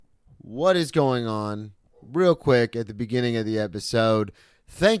What is going on? Real quick at the beginning of the episode,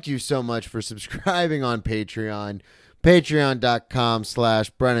 thank you so much for subscribing on Patreon,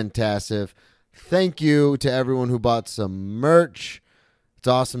 patreon.com/Brennan Tassif. Thank you to everyone who bought some merch. It's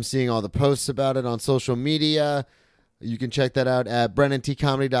awesome seeing all the posts about it on social media. You can check that out at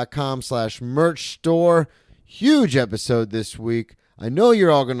brennantcomedy.com/merch store. Huge episode this week. I know you're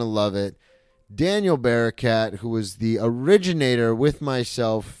all going to love it. Daniel Barakat, who was the originator with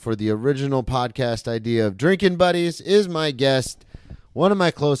myself for the original podcast idea of Drinking Buddies, is my guest, one of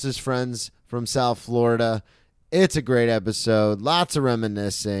my closest friends from South Florida. It's a great episode. Lots of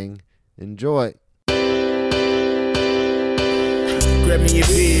reminiscing. Enjoy. Grab me a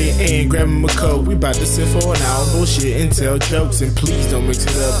beer and grab me a coke. We about to sit for an hour, bullshit and tell jokes. And please don't mix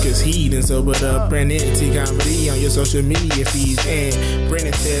it up, cause he done sobered up. Brennan T Comedy on your social media feeds. And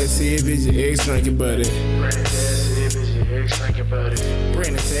Brennan Tassif is your ex drinking buddy. Brennan Tassif is your ex drinking buddy.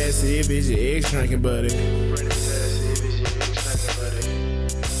 Brennan Tassif is your ex drinking buddy. Brennan Tassif is your ex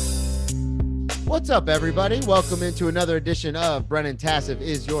drinking buddy. What's up, everybody? Welcome into another edition of Brennan Tassif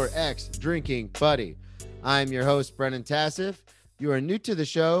is your ex drinking buddy. I'm your host, Brennan Tassif. You are new to the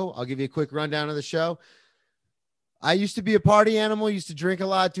show. I'll give you a quick rundown of the show. I used to be a party animal, used to drink a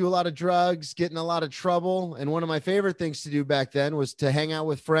lot, do a lot of drugs, get in a lot of trouble. And one of my favorite things to do back then was to hang out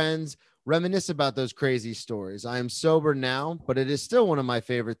with friends, reminisce about those crazy stories. I am sober now, but it is still one of my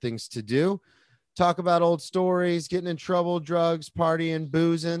favorite things to do. Talk about old stories, getting in trouble, drugs, partying,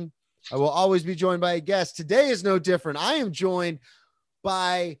 boozing. I will always be joined by a guest. Today is no different. I am joined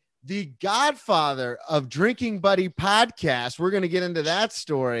by the godfather of Drinking Buddy podcast. We're going to get into that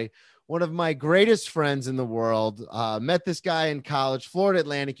story. One of my greatest friends in the world. Met this guy in college, Florida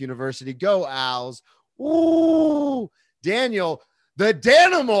Atlantic University. Go Owls. Ooh, Daniel, the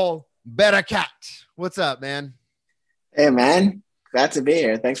Danimal Barakat. What's up, man? Hey, man. Glad to be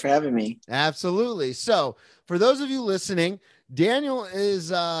here. Thanks for having me. Absolutely. So for those of you listening, Daniel is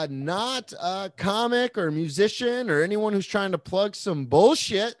not a comic or musician or anyone who's trying to plug some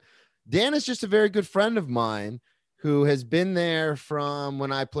bullshit. Dan is just a very good friend of mine who has been there from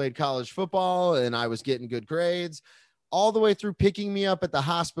when I played college football and I was getting good grades all the way through picking me up at the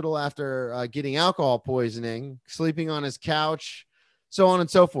hospital after getting alcohol poisoning, sleeping on his couch, so on and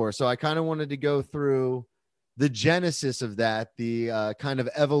so forth. So I kind of wanted to go through the genesis of that, the kind of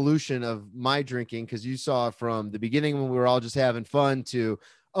evolution of my drinking, because you saw from the beginning when we were all just having fun to,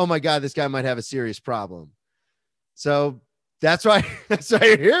 oh my God, this guy might have a serious problem. So that's why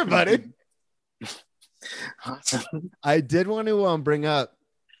you're here, buddy. Awesome. I did want to bring up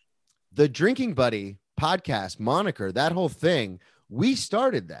the Drinking Buddy podcast moniker, that whole thing. We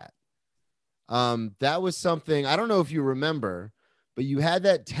started that. That was something, I don't know if you remember, but you had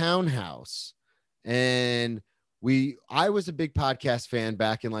that townhouse and I was a big podcast fan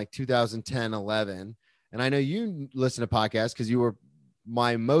back in like 2010, 11. And I know you listen to podcasts because you were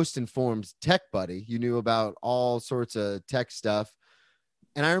my most informed tech buddy. You knew about all sorts of tech stuff.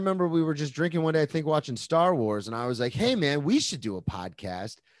 And I remember we were just drinking one day, I think watching Star Wars. And I was like, hey man, we should do a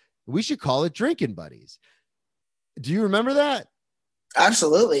podcast. We should call it Drinking Buddies. Do you remember that?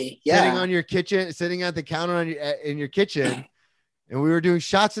 Absolutely. Yeah. Sitting at the counter in your kitchen. And we were doing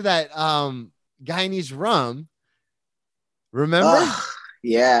shots of that Guyanese rum. Remember?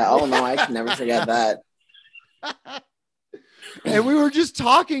 Yeah. Oh no, I can never forget that. And we were just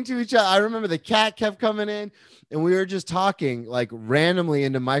talking to each other. I remember the cat kept coming in and we were just talking like randomly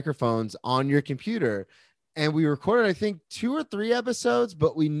into microphones on your computer. And we recorded, I think, 2 or 3 episodes,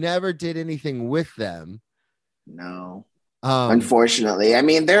 but we never did anything with them. No. Unfortunately. I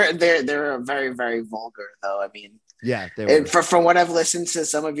mean, they're very, very vulgar though. I mean, yeah, they were. From what I've listened to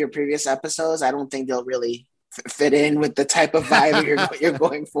some of your previous episodes, I don't think they'll really fit in with the type of vibe you're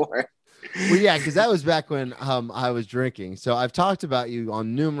going for. Well, yeah, because that was back when I was drinking. So I've talked about you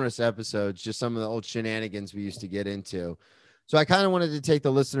on numerous episodes, just some of the old shenanigans we used to get into. So I kind of wanted to take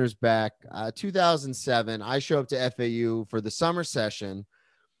the listeners back. 2007, I show up to FAU for the summer session.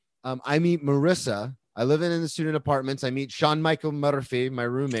 I meet Marissa. I live in the student apartments. I meet Sean Michael Murphy, my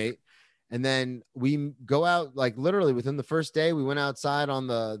roommate. And then we go out, like literally within the first day, we went outside on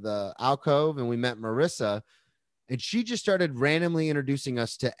the alcove and we met Marissa. And she just started randomly introducing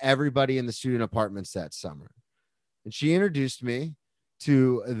us to everybody in the student apartments that summer. And she introduced me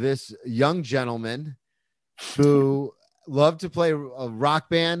to this young gentleman who loved to play a rock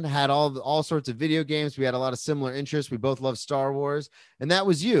band, had all sorts of video games. We had a lot of similar interests. We both loved Star Wars. And that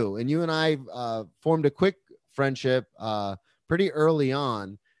was you. And you and I formed a quick friendship pretty early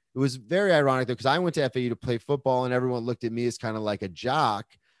on. It was very ironic, though, because I went to FAU to play football and everyone looked at me as kind of like a jock.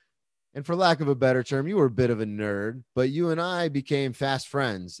 and for lack of a better term, you were a bit of a nerd, but you and I became fast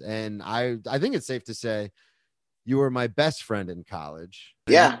friends. And I think it's safe to say you were my best friend in college.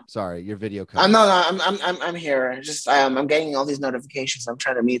 Yeah. Sorry, your video cut. I'm I'm here. Just I'm getting all these notifications. I'm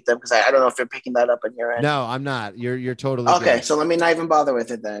trying to mute them because I don't know if you're picking that up on your end. No, I'm not. You're totally okay. good. So let me not even bother with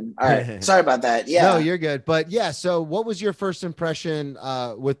it then. All right. Sorry about that. Yeah. No, you're good. But yeah, so what was your first impression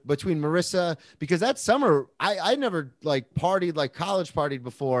between Marissa? Because that summer I never like partied like college partied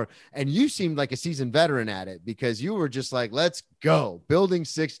before, and you seemed like a seasoned veteran at it because you were just like, let's go. Building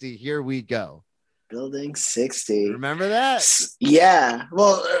 60, here we go. Building 60. Remember that? Yeah.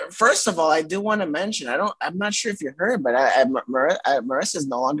 Well, first of all, I do want to mention, I'm not sure if you heard, but Marissa's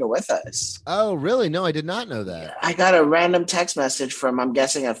no longer with us. Oh, really? No, I did not know that. I got a random text message from, I'm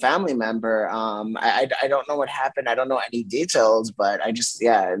guessing, a family member. I don't know what happened. I don't know any details, but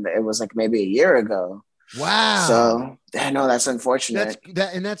it was like maybe a year ago. Wow. So I know that's unfortunate.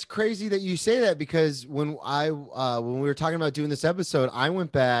 That's crazy that you say that, because when we were talking about doing this episode, I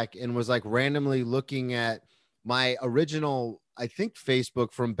went back and was like randomly looking at my original, I think,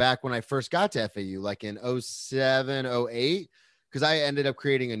 Facebook from back when I first got to FAU, like in 07, 08, because I ended up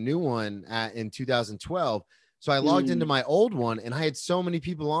creating a new one in 2012. So I logged into my old one, and I had so many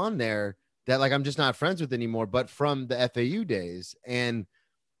people on there that like I'm just not friends with anymore, but from the FAU days. And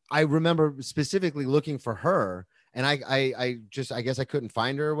I remember specifically looking for her, and I guess I couldn't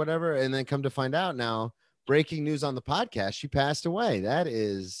find her or whatever. And then come to find out now, breaking news on the podcast, she passed away. That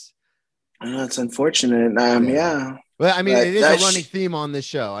is, I know, it's unfortunate. Yeah. Well, I mean, it is a running theme on this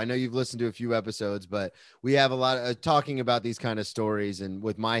show. I know you've listened to a few episodes, but we have a lot of talking about these kind of stories, and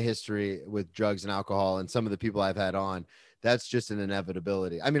with my history with drugs and alcohol and some of the people I've had on, that's just an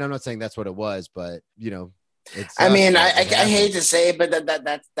inevitability. I mean, I'm not saying that's what it was, but you know, I mean, I hate to say it, but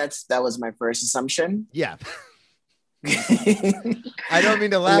that was my first assumption. Yeah. I don't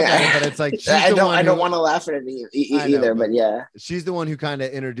mean to laugh at it, but it's like I don't want to laugh at it either, but yeah, she's the one who kind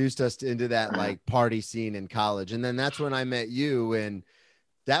of introduced us into that like party scene in college, and then that's when I met you, and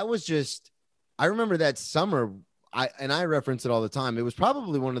that was just, I remember that summer. I reference it all the time. It was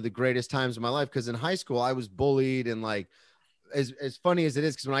probably one of the greatest times of my life, because in high school I was bullied, and like, as funny as it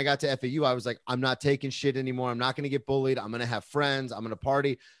is, because when I got to FAU, I was like, I'm not taking shit anymore. I'm not going to get bullied. I'm going to have friends. I'm going to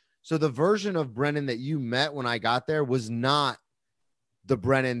party. So the version of Brennan that you met when I got there was not the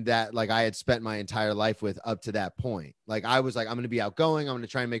Brennan that like I had spent my entire life with up to that point. Like I was like, I'm going to be outgoing. I'm going to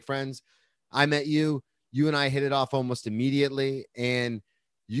try and make friends. I met you. You and I hit it off almost immediately. And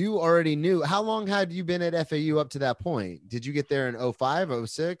you already knew. How long had you been at FAU up to that point? Did you get there in 05,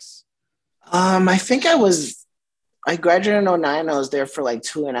 06? I think I graduated in 09. I was there for like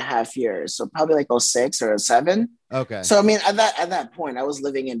 2.5 years. So probably like 06 or 07. Okay. So, I mean, at that point, I was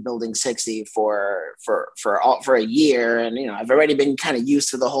living in Building 60 for a year. And, you know, I've already been kind of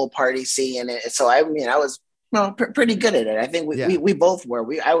used to the whole party scene. And so, I mean, I was pretty good at it. I think we both were.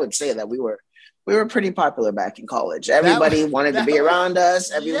 I would say that we were pretty popular back in college. Everybody wanted to be around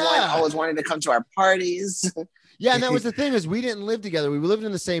us. Everyone always wanted to come to our parties. Yeah, and that was the thing, is we didn't live together. We lived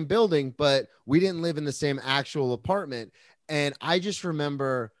in the same building, but we didn't live in the same actual apartment. And I just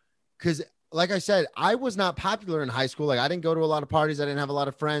remember, because like I said, I was not popular in high school. Like I didn't go to a lot of parties. I didn't have a lot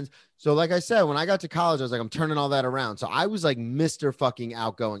of friends. So like I said, when I got to college, I was like, I'm turning all that around. So I was like Mr. fucking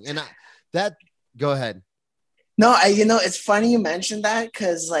outgoing. And go ahead. No, it's funny you mentioned that,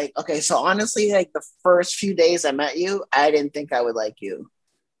 because like, okay, so honestly, like the first few days I met you, I didn't think I would like you.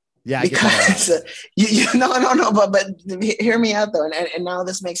 Yeah, because no, but hear me out though, and now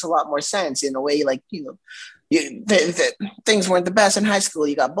this makes a lot more sense in a way. Like, you know, things weren't the best in high school.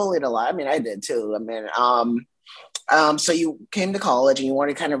 You got bullied a lot. I mean, I did too. I mean, so you came to college and you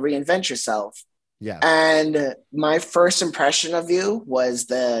wanted to kind of reinvent yourself. Yeah. And my first impression of you was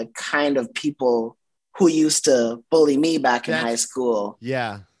the kind of people who used to bully me back in high school.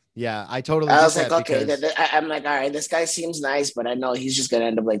 Yeah. Yeah, I totally. I was like, okay, I'm like, all right, this guy seems nice, but I know he's just gonna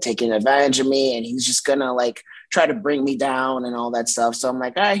end up like taking advantage of me, and he's just gonna like try to bring me down and all that stuff. So I'm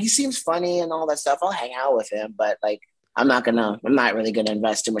like, all right, he seems funny and all that stuff. I'll hang out with him, but like, I'm not really gonna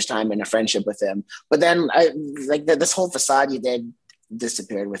invest too much time in a friendship with him. But then this whole facade you did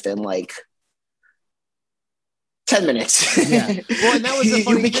disappeared within like 10 minutes. Yeah. Well, and that was the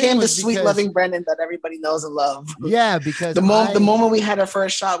funny you became the sweet, loving Brennan that everybody knows and love. Yeah, because the moment we had our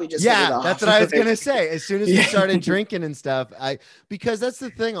first shot, we just hit it off. That's what I was gonna say. As soon as we started drinking and stuff, because that's the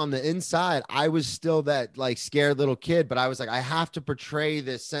thing, on the inside, I was still that like scared little kid, but I was like, I have to portray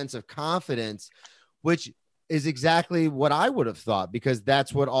this sense of confidence, which is exactly what I would have thought, because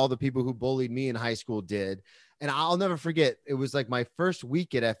that's what all the people who bullied me in high school did. And I'll never forget, it was like my first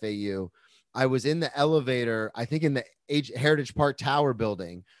week at FAU. I was in the elevator, I think in the Heritage Park Tower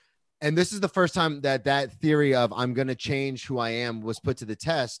building, and this is the first time that theory of I'm going to change who I am was put to the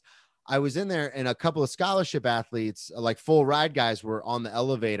test. I was in there and a couple of scholarship athletes, like full ride guys, were on the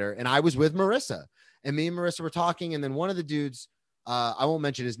elevator, and I was with Marissa, and me and Marissa were talking. And then one of the dudes, I won't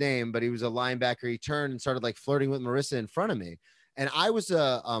mention his name, but he was a linebacker. He turned and started like flirting with Marissa in front of me. And I was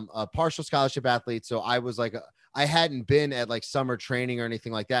a partial scholarship athlete. So I was like, I hadn't been at like summer training or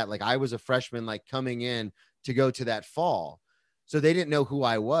anything like that. Like I was a freshman, like coming in to go to that fall. So they didn't know who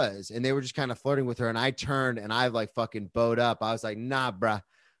I was, and they were just kind of flirting with her. And I turned and I like fucking bowed up. I was like, nah, bruh,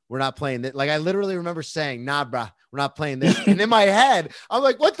 we're not playing this. Like I literally remember saying, nah, bruh, we're not playing this. And in my head, I'm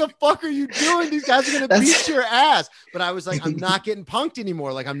like, what the fuck are you doing? These guys are going to beat your ass. But I was like, I'm not getting punked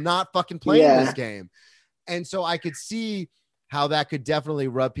anymore. Like I'm not fucking playing this game. And so I could see how that could definitely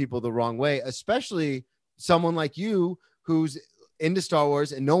rub people the wrong way, especially someone like you who's into Star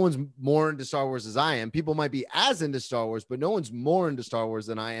Wars, and no one's more into Star Wars as I am. People might be as into Star Wars, but no one's more into Star Wars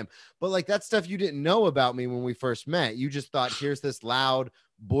than I am. But like that stuff you didn't know about me when we first met. You just thought, here's this loud,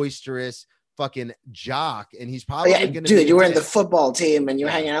 boisterous fucking jock, and he's probably going to dude, you were in the football team and you're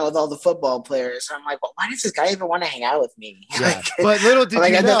hanging out with all the football players. And I'm like, well, why does this guy even want to hang out with me? Yeah. But little did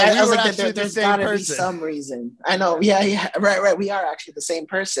you know, I was like, there's gotta be some reason. I know. Yeah. Right. We are actually the same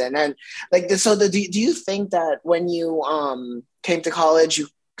person. And like, do you think that when you came to college, you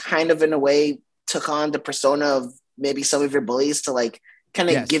kind of in a way took on the persona of maybe some of your bullies to like kind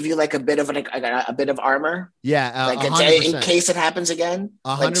of give you like a bit of armor? Yeah. Like in case it happens again.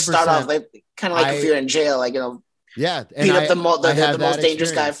 100%. Like start off like kind of like if you're in jail, like, yeah, beat up the most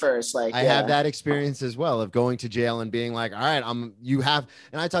dangerous guy first. Like I have that experience as well of going to jail and being like, all right, and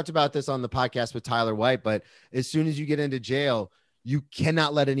I talked about this on the podcast with Tyler White, but as soon as you get into jail, you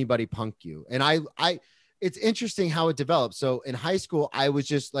cannot let anybody punk you. And it's interesting how it developed. So in high school, I was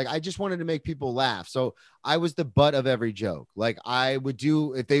just like, I just wanted to make people laugh. So I was the butt of every joke. Like I would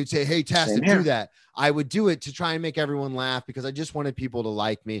do, if they would say, hey, Tass, do that, I would do it to try and make everyone laugh because I just wanted people to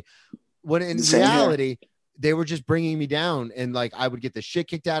like me. When in reality, they were just bringing me down, and like, I would get the shit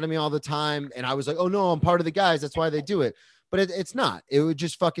kicked out of me all the time. And I was like, oh no, I'm part of the guys. That's why they do it. But it's not, it would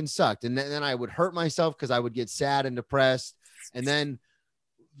just fucking sucked. And then I would hurt myself because I would get sad and depressed. And then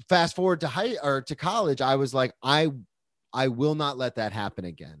fast forward to college, I was like, I will not let that happen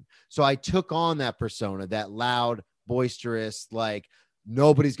again. So I took on that persona, that loud, boisterous, like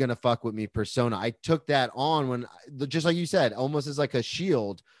nobody's going to fuck with me persona. I took that on when, just like you said, almost as like a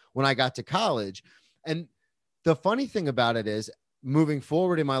shield when I got to college. And the funny thing about it is, moving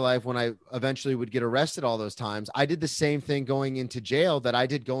forward in my life, when I eventually would get arrested all those times, I did the same thing going into jail that I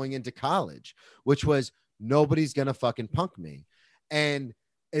did going into college, which was nobody's going to fucking punk me. And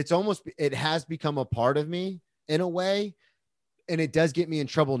it has become a part of me in a way. And it does get me in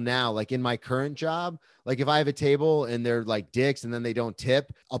trouble now. Like in my current job, like if I have a table and they're like dicks and then they don't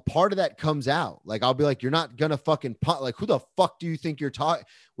tip, a part of that comes out. Like I'll be like, you're not going to fucking punk. Like who the fuck do you think you're talking?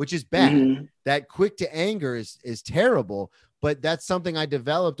 Which is bad. Mm-hmm. That quick to anger is terrible. But that's something I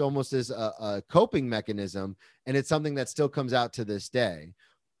developed almost as a coping mechanism. And it's something that still comes out to this day.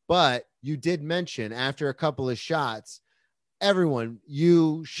 But you did mention after a couple of shots, everyone,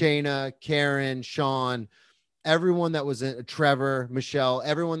 you, Shayna, Karen, Sean, everyone that was in Trevor, Michelle,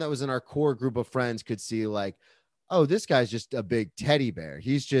 everyone that was in our core group of friends could see like, oh, this guy's just a big teddy bear.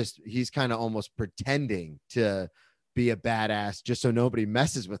 He's kind of almost pretending to be a badass just so nobody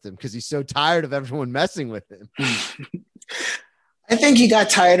messes with him because he's so tired of everyone messing with him. I think he got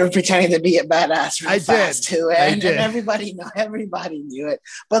tired of pretending to be a badass real fast too, and everybody knew it.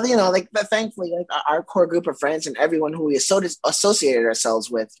 But but thankfully, like our core group of friends and everyone who we associated ourselves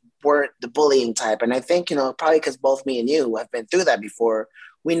with weren't the bullying type. And I think probably because both me and you have been through that before,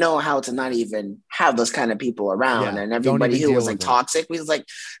 we know how to not even have those kind of people around. And everybody who was like toxic, we was like,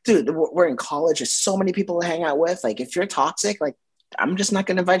 dude, we're in college. There's so many people to hang out with. Like if you're toxic, like I'm just not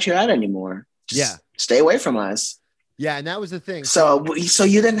going to invite you out anymore. Just stay away from us. Yeah, and that was the thing. So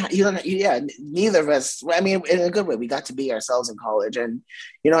you didn't. Neither of us. I mean, in a good way, we got to be ourselves in college, and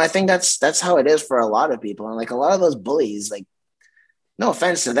I think that's how it is for a lot of people. And like a lot of those bullies, like, no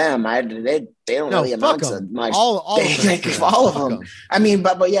offense to them, they don't really amount to much. All of them. I mean,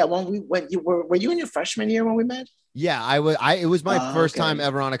 but yeah, were you in your freshman year when we met? Yeah, it was my first time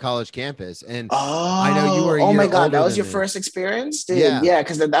ever on a college campus, and I know you were. Oh my god, that was your first experience, dude. Yeah,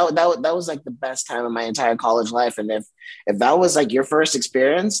 because that was like the best time of my entire college life, and if that was like your first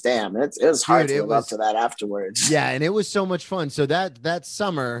experience, damn, it was hard to live up to that afterwards. Yeah, and it was so much fun. So that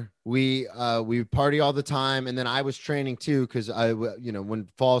summer we party all the time, and then I was training too because when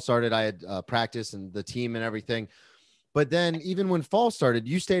fall started, I had practice and the team and everything. But then even when fall started,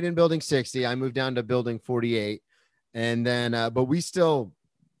 you stayed in building 60. I moved down to building 48. And then, but we still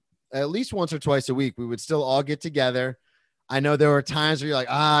at least once or twice a week, we would still all get together. I know there were times where you're like,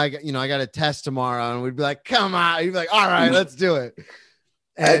 I got a test tomorrow, and we'd be like, come on. You'd be like, all right, let's do it.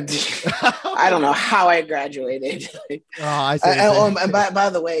 And I don't know how I graduated. And by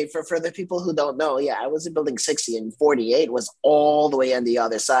the way, for the people who don't know, I was in building 60 and 48 was all the way on the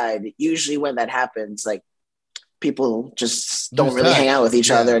other side. Usually when that happens, like people just don't really hang out with each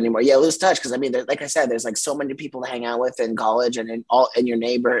other anymore. Lose touch. Because I mean, like I said, there's like so many people to hang out with in college, and in your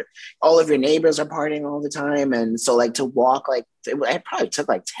neighbor, all of your neighbors are partying all the time. And so like to walk, like it probably took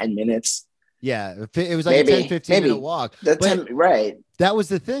like 10 minutes. Yeah, it was like maybe, a 10-15 minute walk. Right. That was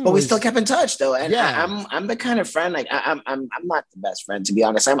the thing. But we still kept in touch though. And I'm the kind of friend, like I'm not the best friend, to be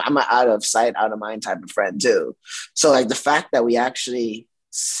honest. I'm an out of sight, out of mind type of friend too. So like the fact that we actually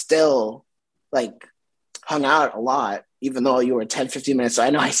still like hung out a lot, even though you were 10-15 minutes. So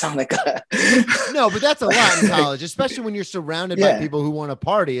I know I sound like a no, but that's a lot in college, especially when you're surrounded by people who want to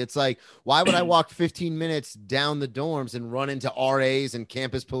party. It's like, why would I walk 15 minutes down the dorms and run into RAs and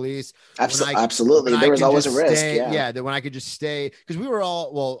campus police? Absolutely. There was always a risk. That when I could just stay, because we were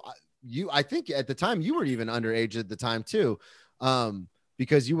all, I think at the time you were even underage at the time too.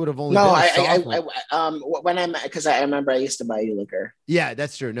 Because you would have only because I remember I used to buy you liquor. Yeah,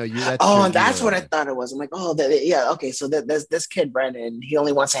 that's true. No, that's what I thought it was. I'm like, okay. So there's this kid Brendan. He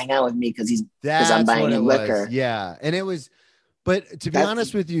only wants to hang out with me because I'm buying him liquor. Yeah, and it was. But to be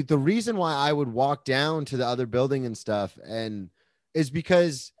honest with you, the reason why I would walk down to the other building and stuff, and is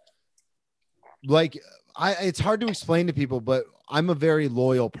because, like, it's hard to explain to people, but I'm a very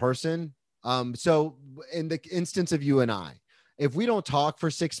loyal person. So in the instance of you and I. If we don't talk for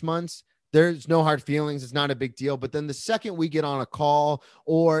 6 months, there's no hard feelings. It's not a big deal. But then the second we get on a call,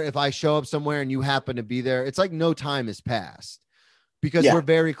 or if I show up somewhere and you happen to be there, it's like no time has passed because we're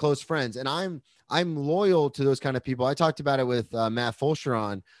very close friends. And I'm loyal to those kind of people. I talked about it with Matt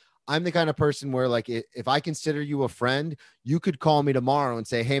Fulcheron. I'm the kind of person where, like, if I consider you a friend, you could call me tomorrow and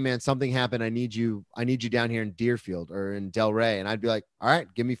say, hey man, something happened. I need you down here in Deerfield or in Delray. And I'd be like, all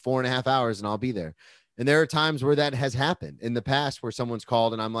right, give me 4.5 hours and I'll be there. And there are times where that has happened in the past where someone's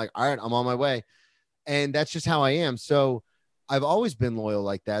called and I'm like, all right, I'm on my way. And that's just how I am. So I've always been loyal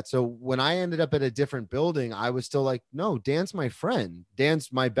like that. So when I ended up at a different building, I was still like, no, Dan's my friend.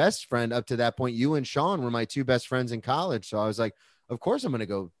 Dan's my best friend up to that point. You and Sean were my two best friends in college. So I was like, of course I'm going to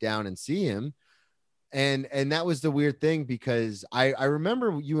go down and see him. And that was the weird thing, because I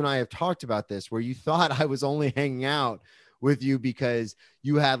remember you and I have talked about this, where you thought I was only hanging out with you because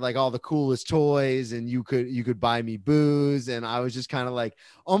you had like all the coolest toys and you could buy me booze. And I was just kind of like,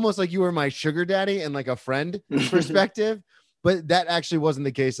 almost like you were my sugar daddy and like a friend perspective, but that actually wasn't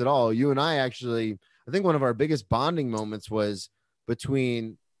the case at all. You and I think one of our biggest bonding moments was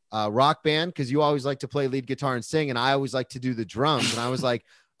between Rock Band, because you always like to play lead guitar and sing, and I always like to do the drums. And I was like,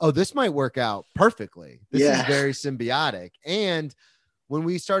 oh, this might work out perfectly. This is very symbiotic. And when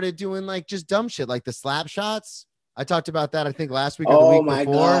we started doing like just dumb shit, like the slap shots, I talked about that, I think last week or the week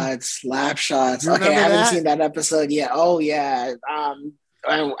before. Oh my God, slap shots. Okay, I haven't seen that episode yet. Oh yeah.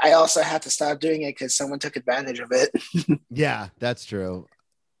 I also had to stop doing it because someone took advantage of it. Yeah, that's true.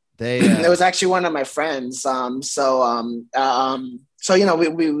 It was actually one of my friends. So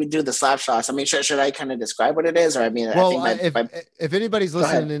we do the slap shots. I mean, should I kind of describe what it is? Or I mean, well, if anybody's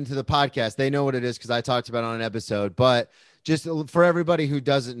listening to the podcast, they know what it is because I talked about it on an episode. But just for everybody who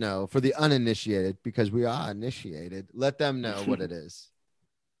doesn't know, for the uninitiated, because we are initiated, let them know what it is.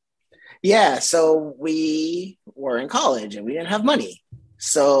 Yeah, so we were in college and we didn't have money.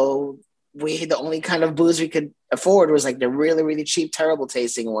 So the only kind of booze we could afford was like the really, really cheap, terrible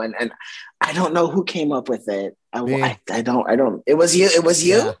tasting one. And I don't know who came up with it. I don't. It was you. It was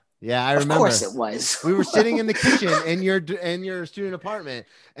you. Yeah, I remember. Of course it was. We were sitting in the kitchen in your student apartment,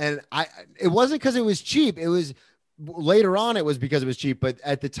 and it wasn't because it was cheap. It was later on. It was because it was cheap. But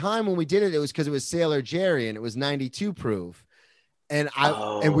at the time when we did it, it was because it was Sailor Jerry and it was 92 proof. And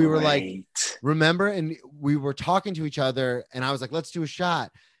we were like, remember? And we were talking to each other, and I was like, let's do a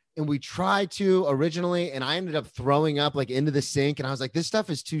shot. And we tried to originally, and I ended up throwing up like into the sink. And I was like, this stuff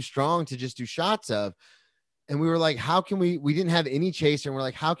is too strong to just do shots of. And we were like, how can we didn't have any chaser. And we're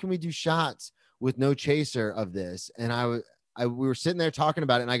like, how can we do shots with no chaser of this? And we were sitting there talking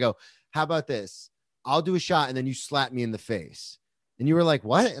about it. And I go, how about this? I'll do a shot. And then you slap me in the face. And you were like,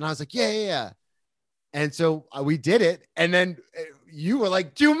 what? And I was like, yeah. And so we did it. And then you were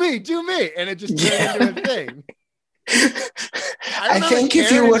like, do me. And it just turned into a thing. I think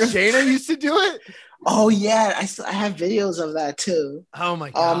if you would have, Shayna used to do it. Oh yeah, I have videos of that too. Oh my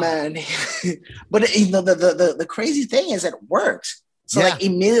God. Oh man. But the crazy thing is it works. So like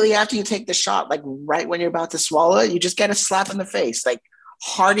immediately after you take the shot, like right when you're about to swallow it, you just get a slap in the face, like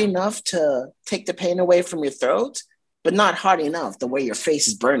hard enough to take the pain away from your throat, but not hard enough the way your face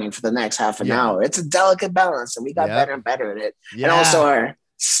is burning for the next half an hour. It's a delicate balance, and we got better and better at it. And also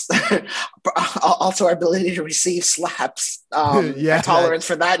our ability to receive slaps, our tolerance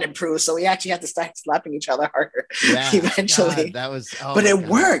for that improved. So we actually had to start slapping each other harder eventually. God, that was, but it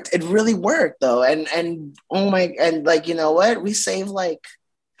worked. It really worked though. And like, you know what? We saved like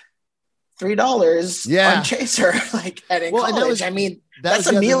 $3 on Chaser. Like, and in college, that's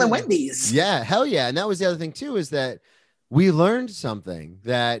a meal in Wendy's. Yeah, hell yeah. And that was the other thing too, is that we learned something,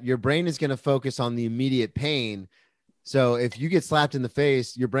 that your brain is going to focus on the immediate pain. So if you get slapped in the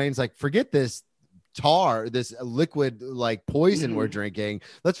face, your brain's like, forget this tar, this liquid like poison we're drinking.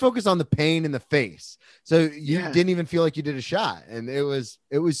 Let's focus on the pain in the face. So you didn't even feel like you did a shot. And it was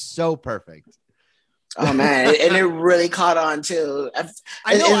so perfect. Oh man, and it really caught on too.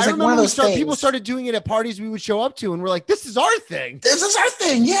 I know. I remember people started doing it at parties we would show up to, and we're like, "This is our thing. This is our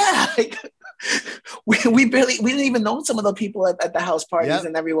thing." Yeah, we didn't even know some of the people at the house parties,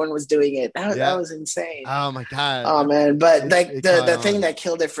 and everyone was doing it. That was insane. Oh my god. Oh man, but like the thing that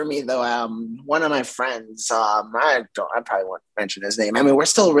killed it for me though, one of my friends, I probably won't mention his name. I mean, we're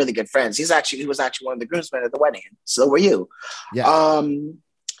still really good friends. He was actually one of the groomsmen at the wedding. So were you? Yeah.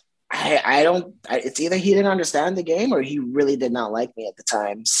 It's either he didn't understand the game or he really did not like me at the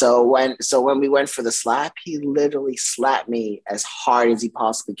time. So when we went for the slap, he literally slapped me as hard as he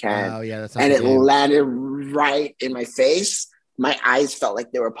possibly can. Oh yeah, and it landed right in my face. My eyes felt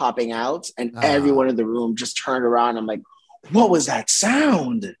like they were popping out, and everyone in the room just turned around. I'm like, what was that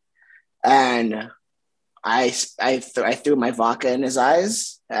sound? And I threw my vodka in his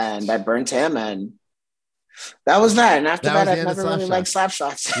eyes, and I burnt him, and that was that. And after that I've never really liked slap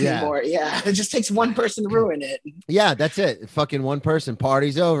shots anymore. Yeah. It just takes one person to ruin it. Yeah, that's it. Fucking one person.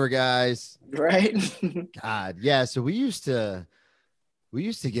 Party's over, guys. Right? God. Yeah. So we used to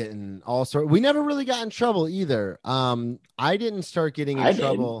get in all sorts. We never really got in trouble either. I didn't start getting in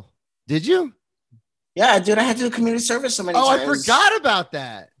trouble. Did you? Yeah, dude. I had to do community service so many times. I forgot about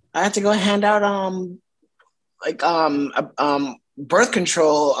that. I had to go hand out birth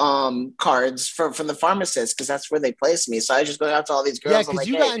control cards from the pharmacist, because that's where they placed me. So I just go out to all these girls. Yeah, because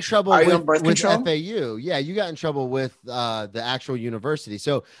you got in trouble with FAU. Yeah, you got in trouble with the actual university.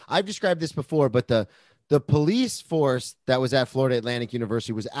 So I've described this before, but the police force that was at Florida Atlantic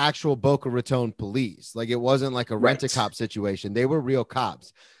University was actual Boca Raton police. Like, it wasn't like a rent-a-cop situation. They were real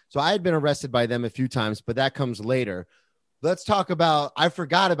cops. So I had been arrested by them a few times, but that comes later. Let's talk about, I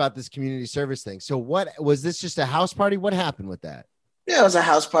forgot about this community service thing. So what was this, just a house party? What happened with that? Yeah, it was a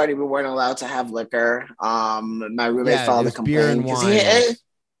house party. We weren't allowed to have liquor. My roommate filed a complaint.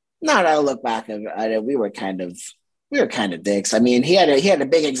 Now that I look back at it, we were kind of dicks. I mean, he had a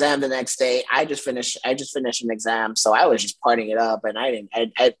big exam the next day. I just finished an exam, so I was just partying it up, and I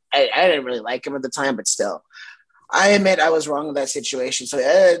didn't really like him at the time, but still, I admit I was wrong in that situation. So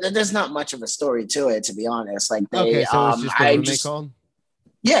there's not much of a story to it, to be honest. Like, so it was just the roommate called?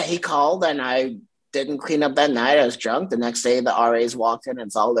 Yeah, he called, and I didn't clean up that night. I was drunk. The next day, the RAs walked in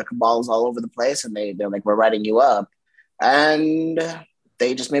and saw liquor bottles all over the place, and they're like, "We're writing you up," and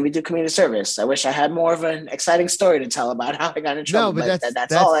they just made me do community service. I wish I had more of an exciting story to tell about how I got in trouble. No, but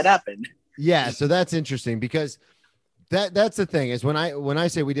that's all that happened. Yeah, so that's interesting, because that's the thing, is when I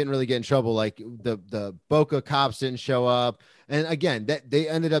say we didn't really get in trouble, like the Boca cops didn't show up, and again, that they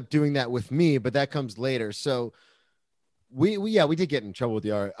ended up doing that with me, but that comes later. So we did get in trouble with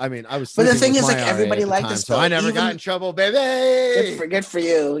the RA. I mean, I was. But the thing is, like, everybody liked us. So I never got in trouble, baby. Good for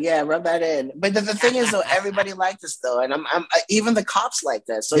you. Yeah, rub that in. But the thing is, though, everybody liked us, though, and I'm even the cops liked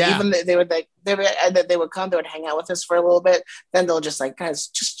us. So even they would come, they would hang out with us for a little bit. Then they'll just like, guys,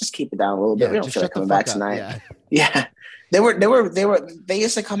 just keep it down a little bit. We don't feel like coming back tonight. Yeah. They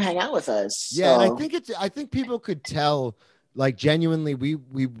used to come hang out with us. Yeah, so. And I think people could tell, like, genuinely we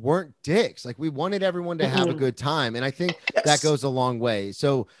weren't dicks. Like, we wanted everyone to have a good time, and I think that goes a long way.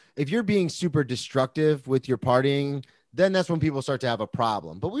 So if you're being super destructive with your partying, then that's when people start to have a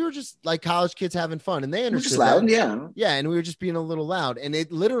problem. But we were just like college kids having fun, and they understood. We're just loud, yeah, and we were just being a little loud. And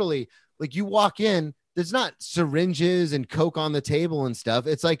it literally, like, you walk in, there's not syringes and Coke on the table and stuff.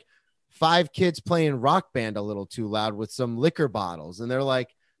 It's like 5 kids playing Rock Band a little too loud with some liquor bottles, and they're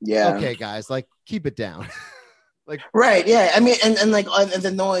like, okay, guys, like, keep it down. Like, right, yeah. I mean, and like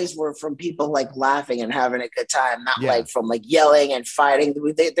the noise were from people like laughing and having a good time, not like from like yelling and fighting.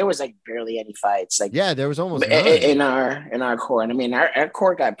 There was like barely any fights. Like, there was almost none in our core. And I mean, our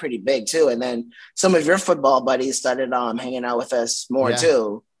core got pretty big too. And then some of your football buddies started hanging out with us more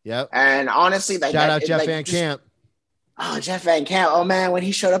too. Yep. And honestly, like, shout out Jeff Van Camp. Oh, Jeff Van Camp. Oh man, when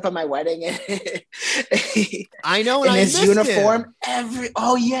he showed up at my wedding I know, in and his uniform, him.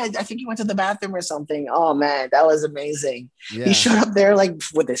 oh yeah, I think he went to the bathroom or something. Oh man, that was amazing. Yeah. He showed up there like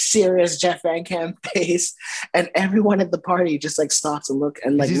with a serious Jeff Van Camp face, and everyone at the party just like stops and look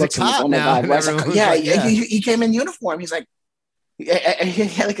and like he's looks a cop and, oh my now. God, he came in uniform. He's like, he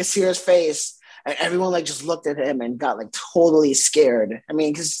had like a serious face. And everyone like just looked at him and got like totally scared. I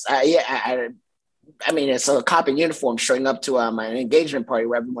mean, because I mean, it's a cop in uniform showing up to an engagement party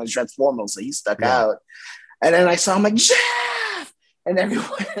where everyone's dressed formal, so he stuck out. And then I saw him like, Jeff! And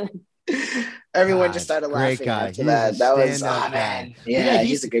everyone just started laughing after that. That was, oh man, yeah,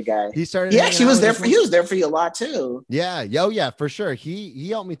 he's a good guy. He started. He actually was there for. He was there for you a lot too. Yeah, yeah, for sure. He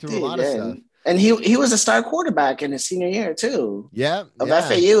helped me through a lot of stuff. And he was a star quarterback in his senior year too. Yeah, of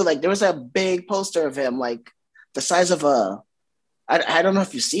FAU. Like there was a big poster of him, like the size of I don't know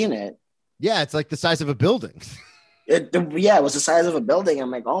if you've seen it. Yeah, it's like the size of a building. It was the size of a building.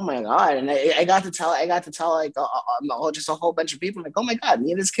 I'm like, oh my God. And I got to tell like just a whole bunch of people, like, oh my God,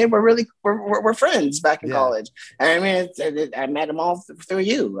 me and this kid we're friends back in college. And I mean, I met them all through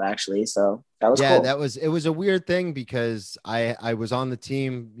you actually. So that was cool. It was a weird thing because I was on the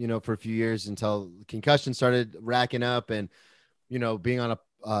team, for a few years until concussion started racking up and, being on a,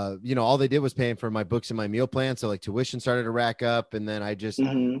 all they did was paying for my books and my meal plan. So like tuition started to rack up. And then I just,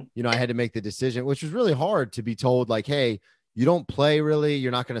 I had to make the decision, which was really hard to be told like, hey, you don't play really.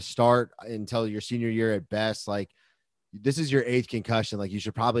 You're not going to start until your senior year at best. Like this is your 8th concussion. Like you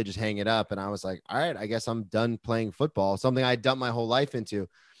should probably just hang it up. And I was like, all right, I guess I'm done playing football. Something I dumped my whole life into.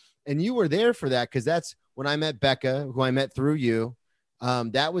 And you were there for that. Cause that's when I met Becca, who I met through you.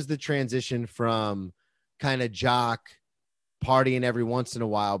 That was the transition from kind of jock partying every once in a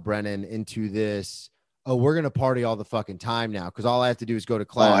while, Brennan, into this, we're going to party all the fucking time now. Cause all I have to do is go to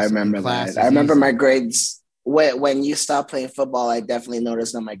class. Oh, I remember that. I remember my grades. When you stopped playing football, I definitely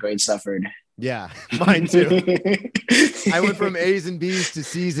noticed that my grades suffered. Yeah, mine too. I went from A's and B's to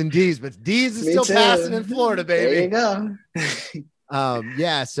C's and D's, but D's is still passing in Florida, baby. There you go.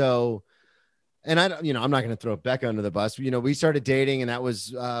 Yeah. So, and I'm not going to throw Becca under the bus. We started dating and that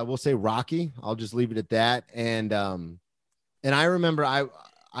was, we'll say rocky. I'll just leave it at that. And I remember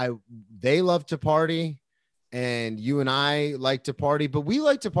they love to party and you and I like to party, but we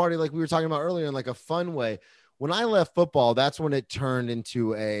like to party like we were talking about earlier in like a fun way. When I left football, that's when it turned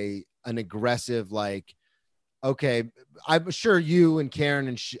into an aggressive, like, okay, I'm sure you and Karen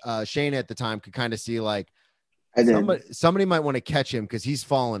and Shane at the time could kind of see like somebody might want to catch him because he's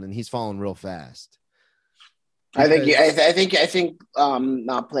fallen and he's fallen real fast. I think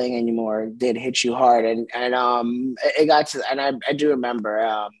not playing anymore did hit you hard and it got to, and I do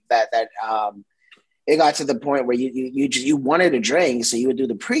remember that it got to the point where you wanted to drink, so you would do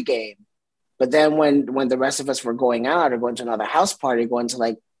the pregame, but then when the rest of us were going out or going to another house party, going to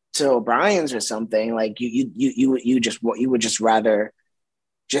like to O'Brien's or something, like you would just rather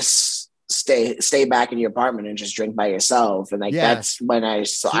just stay back in your apartment and just drink by yourself, and like that's when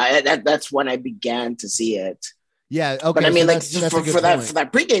that's when I began to see it. Yeah. Okay. But I mean, that's for that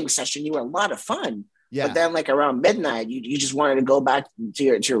pregame session, you were a lot of fun. Yeah. But then like around midnight, you just wanted to go back to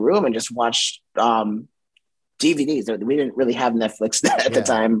your room and just watch DVDs. We didn't really have Netflix at the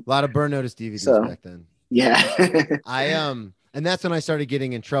time. A lot of Burn Notice DVDs back then. Yeah. And that's when I started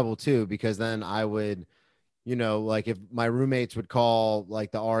getting in trouble too, because then I would, like if my roommates would call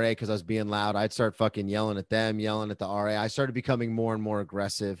like the RA because I was being loud, I'd start fucking yelling at them, yelling at the RA. I started becoming more and more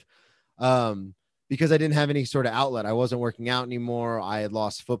aggressive. Because I didn't have any sort of outlet. I wasn't working out anymore. I had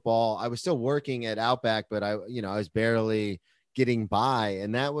lost football. I was still working at Outback, but I was barely getting by.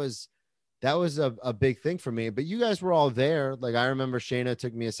 And that was a big thing for me, but you guys were all there. Like, I remember Shayna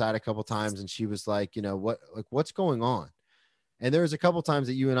took me aside a couple times and she was like, what's going on? And there was a couple times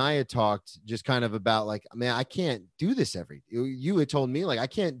that you and I had talked just kind of about like, man, I can't do this you had told me like, I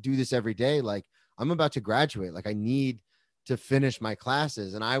can't do this every day. Like I'm about to graduate. Like I need to finish my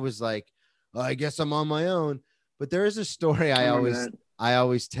classes. And I was like, I guess I'm on my own, but there is a story I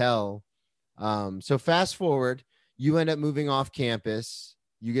always tell. So fast forward, you end up moving off campus,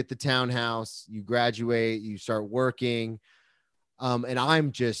 you get the townhouse, you graduate, you start working. And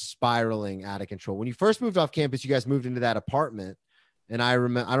I'm just spiraling out of control. When you first moved off campus, you guys moved into that apartment. And I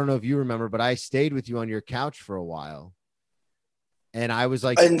don't know if you remember, but I stayed with you on your couch for a while. And I was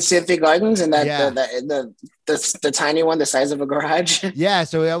like in Symphony Gardens and the tiny one, the size of a garage. Yeah.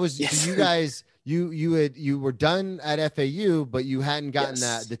 So I was, yes. You guys, you were done at FAU, but you hadn't gotten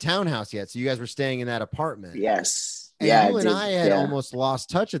the townhouse yet. So you guys were staying in that apartment. Yes. And Yeah, you and dude, I had yeah. almost lost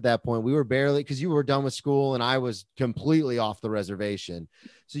touch at that point. We were barely, because you were done with school and I was completely off the reservation.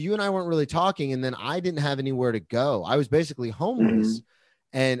 So you and I weren't really talking. And then I didn't have anywhere to go. I was basically homeless. Mhm.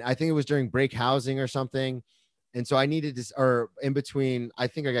 And I think it was during break housing or something. And so I needed to, or in between, I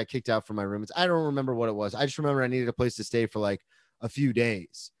think I got kicked out from my roommates. I don't remember what it was. I just remember I needed a place to stay for like a few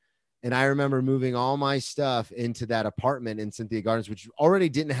days. And I remember moving all my stuff into that apartment in Cynthia Gardens, which already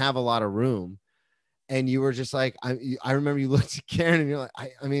didn't have a lot of room. And you were just like, I remember you looked at Karen and you're like,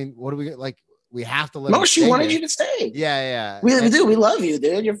 I mean, what do we like? We have to let No, him she stay wanted here. you to stay. Yeah. We do. We love you,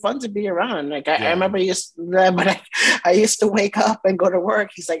 dude. You're fun to be around. Like I remember I used to wake up and go to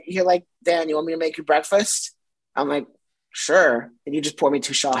work. You're like, Dan, you want me to make you breakfast? I'm like, sure. And you just pour me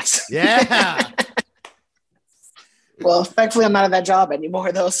 2 shots. Yeah. Well, thankfully, I'm not at that job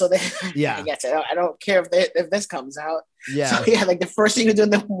anymore, though. So Yeah. I guess I don't care if this comes out. Yeah. So yeah, like the first thing you do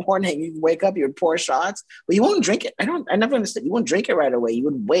in the morning, you wake up, you would pour shots, but you won't drink it. I never understood. You won't drink it right away. You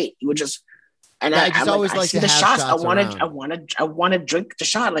would wait. You would just. And yeah, I just always like see to the have shots. shots I want to drink the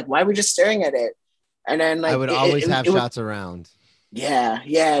shot. Like, why are we just staring at it? And then like I would always have shots around. Yeah.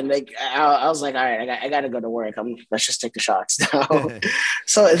 And like I was like, all right, I got to go to work. Let's just take the shots now.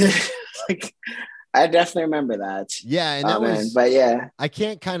 So like, I definitely remember that. Yeah, and that was. But yeah, I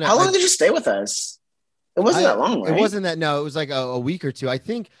can't kind of. How long did you stay with us? It wasn't that long, right? It wasn't that. No, it was like a week or two. I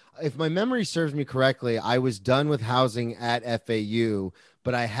think if my memory serves me correctly, I was done with housing at FAU,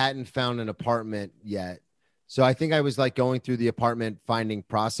 but I hadn't found an apartment yet. So I think I was like going through the apartment finding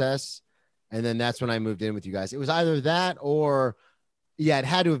process. And then that's when I moved in with you guys. It was either that or, yeah, it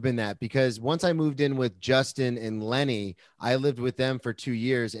had to have been that, because once I moved in with Justin and Lenny, I lived with them for 2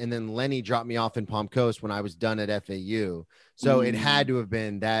 years. And then Lenny dropped me off in Palm Coast when I was done at FAU. So it had to have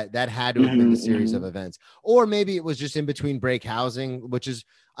been that had to have been the series of events. Or maybe it was just in between break housing, which is,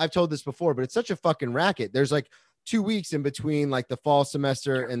 I've told this before, but it's such a fucking racket. There's like 2 weeks in between like the fall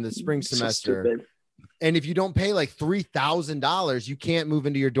semester and the spring semester. So and if you don't pay like $3,000, you can't move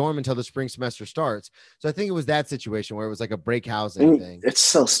into your dorm until the spring semester starts. So I think it was that situation where it was like a break housing thing. It's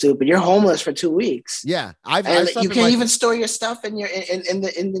so stupid. You're homeless for 2 weeks. Yeah, you can't even store your stuff in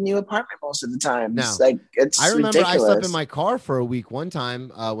the new apartment most of the time. No. It's like I remember ridiculous. I slept in my car for a week one time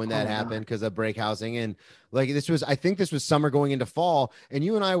when that happened because of break housing. And like I think this was summer going into fall, and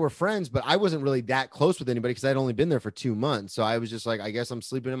you and I were friends, but I wasn't really that close with anybody because I'd only been there for 2 months. So I was just like, I guess I'm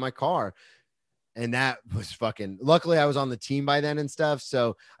sleeping in my car. And that was fucking, luckily I was on the team by then and stuff.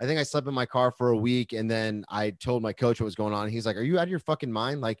 So I think I slept in my car for a week. And then I told my coach what was going on. He's like, are you out of your fucking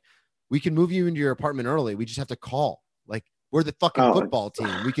mind? Like, we can move you into your apartment early. We just have to call. Like, we're the fucking football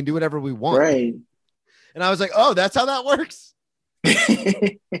team. We can do whatever we want. Right. And I was like, oh, that's how that works.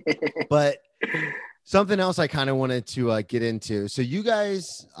 But something else I kind of wanted to get into. So you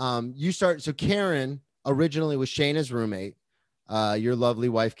guys, so Karen originally was Shayna's roommate. Your lovely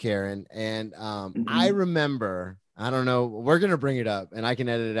wife, Karen. And I remember, I don't know, we're going to bring it up and I can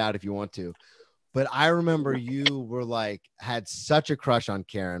edit it out if you want to. But I remember you were like, had such a crush on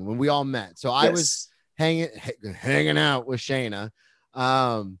Karen when we all met. So I was hanging out with Shayna.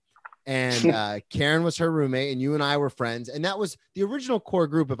 And Karen was her roommate and you and I were friends. And that was the original core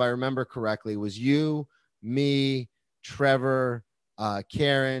group, if I remember correctly, was you, me, Trevor,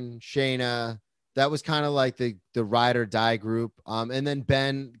 Karen, Shayna. That was kind of like the ride or die group. And then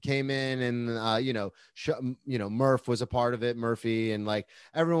Ben came in and, Murph was a part of it, Murphy, and like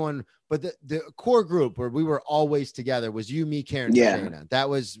everyone. But the core group where we were always together was you, me, Karen, and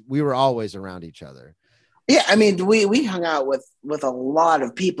Shayna. We were always around each other. Yeah. I mean, we hung out with a lot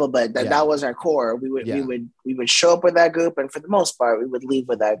of people, but that was our core. We would show up with that group. And for the most part, we would leave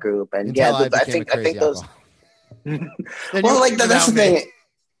with that group. And I think those, well, like that's the thing.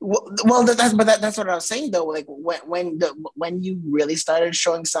 Well, that's what I was saying though. Like when you really started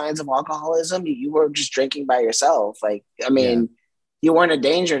showing signs of alcoholism, you were just drinking by yourself. Like, I mean, you weren't a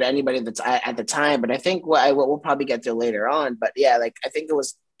danger to anybody that's at the time. But I think what we'll probably get to later on. But yeah, like I think it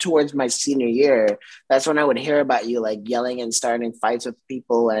was towards my senior year. That's when I would hear about you like yelling and starting fights with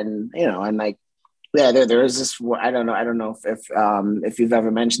people, and and like there was this. I don't know if you've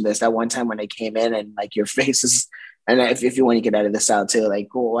ever mentioned this. That one time when I came in and like your face is. And if you want to get out of this out too, like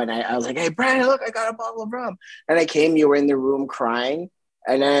when I was like, hey, Brian, look, I got a bottle of rum. And I came, you were in the room crying.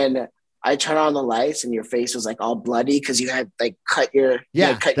 And then I turned on the lights and your face was like all bloody because you had like cut your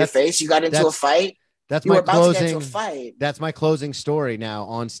face. You got into a fight. That's you my were about closing. to get into a fight. That's my closing story now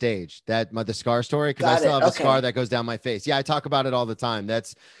on stage. The scar story, because I still have a scar that goes down my face. Yeah, I talk about it all the time.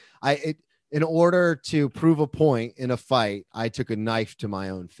 In order to prove a point in a fight, I took a knife to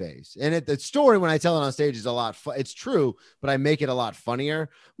my own face. And the story, when I tell it on stage, is a lot. It's true, but I make it a lot funnier.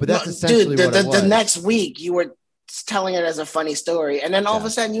 But that's essentially what it was. The next week, you were telling it as a funny story, and then all of a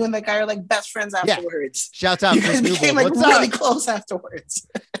sudden you and that guy are like best friends afterwards. Shouts out, you guys became like really close afterwards.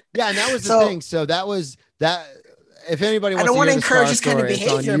 Yeah, and that was the thing. So that was that. If anybody wants, I don't want to encourage this kind of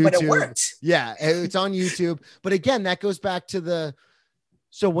behavior, but it worked. Yeah, it's on YouTube. But again, that goes back to the.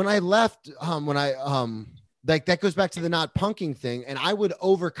 So when I left, like that goes back to the not punking thing, and I would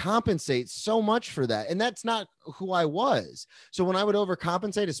overcompensate so much for that, and that's not who I was. So when I would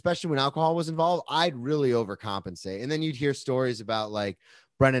overcompensate, especially when alcohol was involved, I'd really overcompensate, and then you'd hear stories about like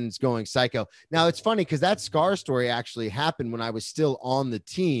Brennan's going psycho. Now it's funny because that scar story actually happened when I was still on the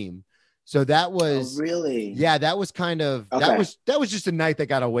team. So that was really, yeah, that was kind of that was just a night that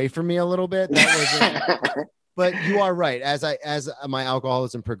got away from me a little bit. That was. But you are right. As my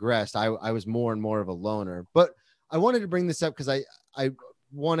alcoholism progressed, I was more and more of a loner. But I wanted to bring this up because I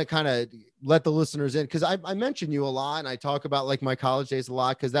want to kind of let the listeners in, because I mention you a lot and I talk about like my college days a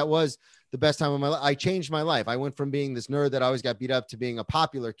lot, because that was the best time of my life. I changed my life. I went from being this nerd that always got beat up to being a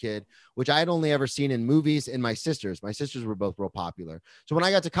popular kid, which I had only ever seen in movies. And my sisters were both real popular. So when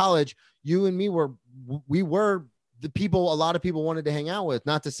I got to college, you and me were the people a lot of people wanted to hang out with,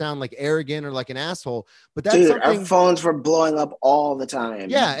 not to sound like arrogant or like an asshole, but that's something. Our phones were blowing up all the time.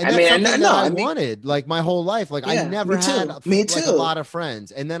 Yeah. And I wanted like my whole life. Like I never had like a lot of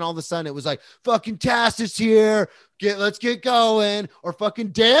friends. And then all of a sudden it was like fucking Tass is here. Let's get going. Or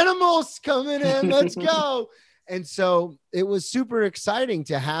fucking Danimals coming in. Let's go. And so it was super exciting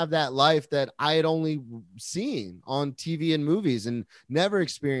to have that life that I had only seen on TV and movies and never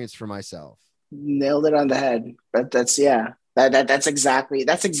experienced for myself. Nailed it on the head. But that's exactly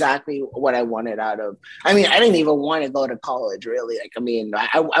what I wanted out of. I mean, I didn't even want to go to college, really. Like, I mean,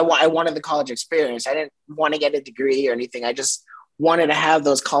 I wanted the college experience. I didn't want to get a degree or anything. I just wanted to have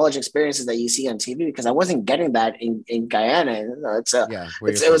those college experiences that you see on TV, because I wasn't getting that in Guyana. You know,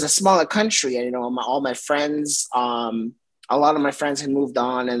 it was a smaller country, and all my friends, a lot of my friends had moved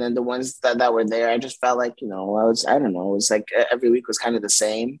on, and then the ones that were there, I just felt like it was like every week was kind of the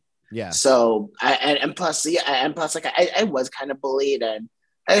same. Yeah. So and plus like I was kind of bullied, and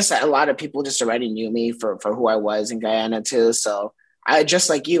I just a lot of people just already knew me for who I was in Guyana too. So I, just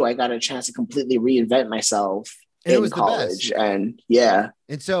like you, I got a chance to completely reinvent myself in college. And yeah.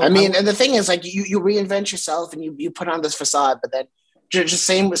 And so and the thing is, like, you reinvent yourself and you put on this facade, but then just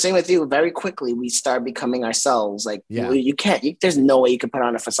same with you, very quickly we start becoming ourselves. Like, you can't, there's no way you can put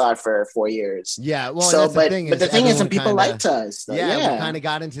on a facade for 4 years. Yeah. Well, so but the thing is, some people liked us. We kind of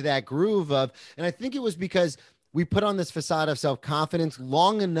got into that groove of, and I think it was because we put on this facade of self-confidence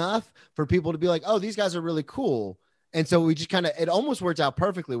long enough for people to be like, oh, these guys are really cool. And so we just it almost worked out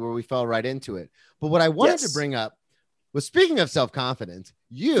perfectly where we fell right into it. But what I wanted to bring up was, speaking of self-confidence,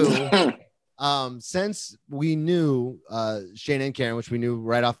 you, since we knew Shane and Karen, which we knew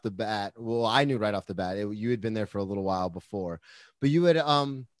right off the bat. Well, I knew right off the bat. You had been there for a little while before, but you had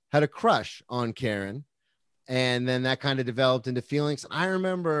had a crush on Karen, and then that kind of developed into feelings. I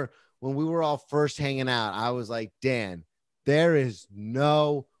remember when we were all first hanging out, I was like, Dan, there is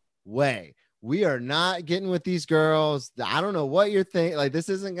no way we are not getting with these girls. I don't know what you're thinking. Like, this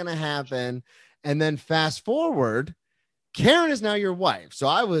isn't going to happen. And then fast forward, Karen is now your wife. So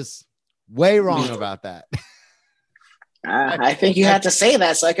I was way wrong about that. I think you had to say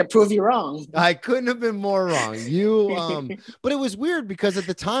that so I could prove you wrong. I couldn't have been more wrong. But it was weird because at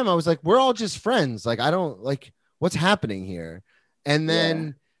the time I was like, we're all just friends. Like, I don't like what's happening here. And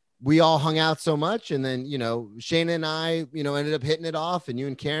then we all hung out so much. And then, Shane and I, ended up hitting it off, and you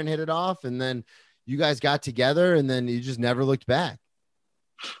and Karen hit it off. And then you guys got together, and then you just never looked back.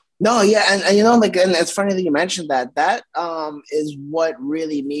 No, yeah, and and it's funny that you mentioned that. That is what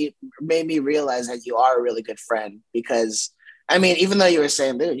really made me realize that you are a really good friend. Because, I mean, even though you were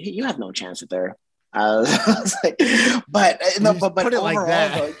saying, dude, you have no chance with her, I was like, but put it overall, like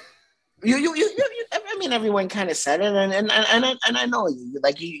that. Though, I mean, everyone kind of said it, and I know you,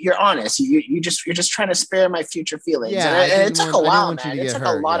 like, you're honest. You're just trying to spare my future feelings. Yeah, and it took a while, man. It took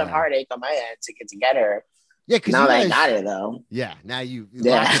a lot of heartache on my end to get her. Yeah, because now that I got it though. Yeah, now you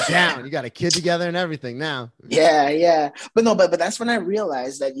lock it down. You got a kid together and everything now. Yeah. But that's when I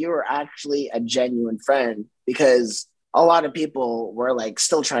realized that you were actually a genuine friend, because a lot of people were like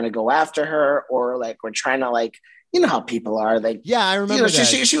still trying to go after her, or like we're trying to, like, how people are, like, yeah, I remember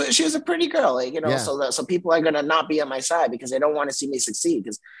that. She was a pretty girl, like, so people are gonna not be on my side because they don't want to see me succeed.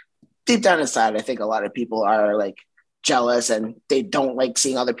 Because deep down inside, I think a lot of people are like jealous, and they don't like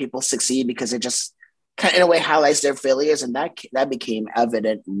seeing other people succeed because it just kind of in a way highlights their failures, and that became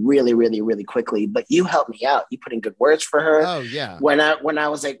evident really, really, really quickly. But you helped me out. You put in good words for her. Oh yeah. When I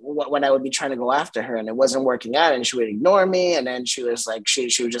was like when I would be trying to go after her and it wasn't working out, and she would ignore me, and then she was like she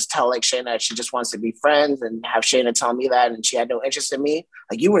would just tell like Shayna that she just wants to be friends, and have Shayna tell me that, and she had no interest in me.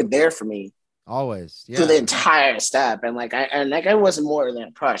 Like you were there for me Always. Yeah. through the entire step, and I wasn't more than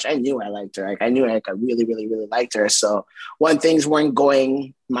a crush. I knew I liked her. Like I knew I really, really, really liked her. So when things weren't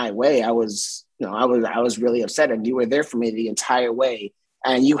going my way, I was really upset, and you were there for me the entire way.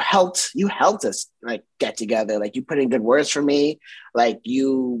 And you helped us like get together. Like you put in good words for me. Like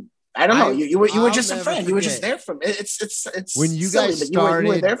I don't know. You were just a friend. Forget. You were just there for me. It's when you silly, guys started.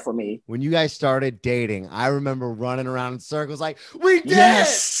 you were there for me. When you guys started dating, I remember running around in circles like, "We did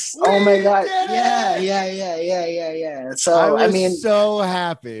yes. it! Oh my We god! did Yeah. So I mean, so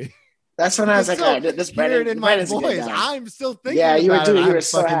happy. that's when I was like, still all right, this hear it in my Brennan's a good voice. guy. I'm still thinking. Yeah, you were about it. doing. You I'm were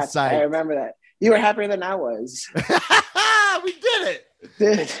so fucking happy. psyched. I remember that. You were happier than I was. We did it.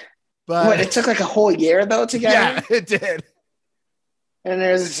 Did. But it took like a whole year though to get yeah, her? it did. And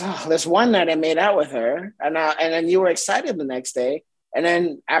there's one night I made out with her, and then you were excited the next day, and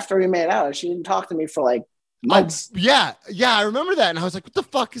then after we made out, she didn't talk to me for like months. Oh, yeah, I remember that, and I was like, "What the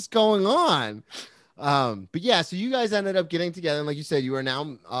fuck is going on?" But yeah, so you guys ended up getting together, and like you said, you are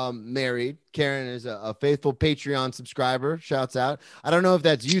now married. Karen is a faithful Patreon subscriber. Shouts out. I don't know if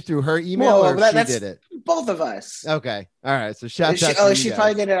that's you through her email or if she did it. Both of us. Okay, all right. So shouts out. She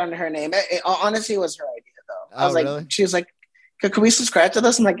probably did it under her name. Honestly, it was her idea though. I was like, really? She was like, can we subscribe to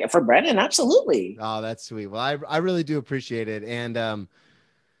this? I'm like, for Brennan, absolutely. Oh, that's sweet. Well, I really do appreciate it. And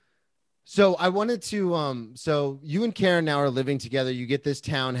so I wanted to so you and Karen now are living together. You get this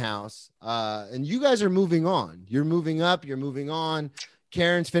townhouse, and you guys are moving on. You're moving up, you're moving on.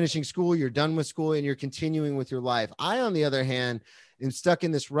 Karen's finishing school, you're done with school, and you're continuing with your life. I, on the other hand, am stuck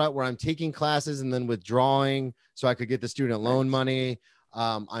in this rut where I'm taking classes and then withdrawing so I could get the student loan money.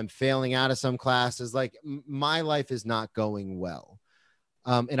 I'm failing out of some classes. Like my life is not going well.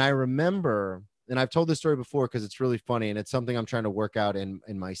 And I remember, and I've told this story before because it's really funny and it's something I'm trying to work out in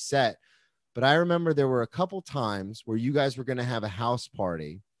my set. But I remember there were a couple times where you guys were going to have a house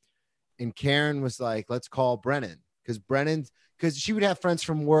party and Karen was like, let's call Brennan because she would have friends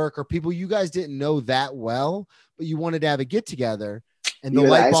from work or people you guys didn't know that well, but you wanted to have a get together. And the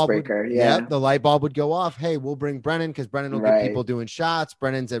light bulb the light bulb would go off. Hey, we'll bring Brennan because Brennan will get people doing shots.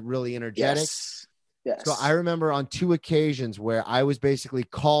 Brennan's really energetic. Yes. So I remember on 2 occasions where I was basically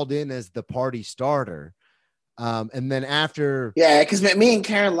called in as the party starter. And then after. Yeah, because me and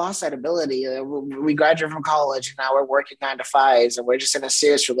Karen lost that ability. We graduated from college and now we're working 9 to 5s and we're just in a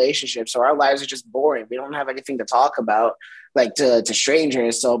serious relationship. So our lives are just boring. We don't have anything to talk about like to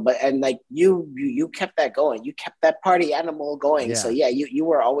strangers. So, like you kept that going. You kept that party animal going. Yeah. So yeah, you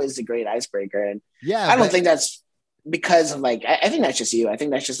were always a great icebreaker. And yeah, I don't think that's because of like, I think that's just you. I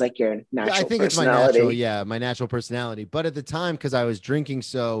think that's just like your natural personality. It's my natural personality. But at the time, because I was drinking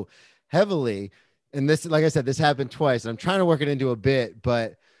so heavily, and this, like I said, this happened twice, and I'm trying to work it into a bit,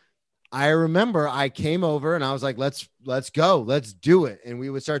 but I remember I came over and I was like, let's go, let's do it. And we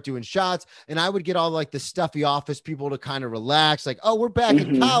would start doing shots and I would get all like the stuffy office people to kind of relax. Like, oh, we're back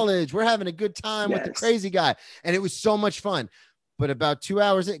in college. We're having a good time with the crazy guy. And it was so much fun. But about 2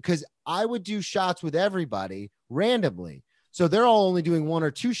 hours in, because I would do shots with everybody randomly. So they're all only doing 1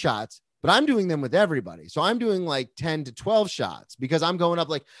 or 2 shots, but I'm doing them with everybody. So I'm doing like 10 to 12 shots because I'm going up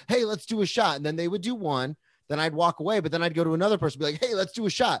like, hey, let's do a shot. And then they would do 1. Then I'd walk away, but then I'd go to another person, be like, hey, let's do a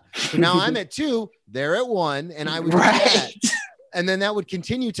shot. So now I'm at 2, they're at 1, and I would do that. And then that would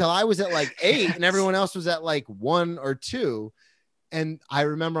continue till I was at like 8 and everyone else was at like 1 or 2. And I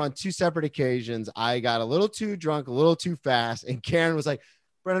remember on 2 separate occasions, I got a little too drunk, a little too fast. And Karen was like,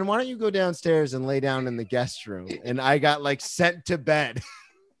 Brennan, why don't you go downstairs and lay down in the guest room? And I got like sent to bed.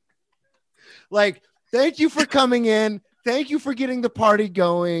 Like, thank you for coming in. Thank you for getting the party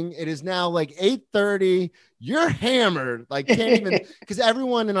going. It is now like 8:30. You're hammered. Like, can't even, because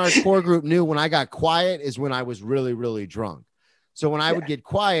everyone in our core group knew when I got quiet is when I was really, really drunk. So when I would get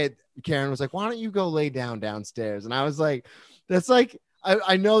quiet, Karen was like, why don't you go lay down downstairs? And I was like, that's like,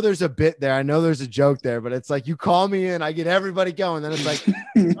 I know there's a bit there. I know there's a joke there, but it's like, you call me in, I get everybody going. Then it's like,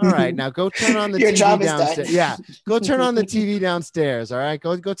 all right, now go turn on the TV downstairs. Yeah. Go turn on the TV downstairs. All right.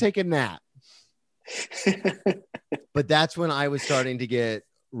 Go take a nap. But that's when I was starting to get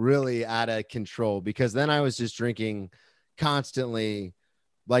really out of control because then I was just drinking constantly,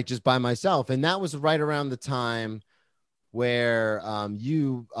 like just by myself. And that was right around the time where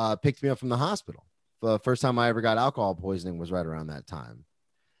you picked me up from the hospital. The first time I ever got alcohol poisoning was right around that time.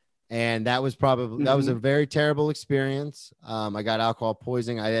 And that was probably, that was a very terrible experience. I got alcohol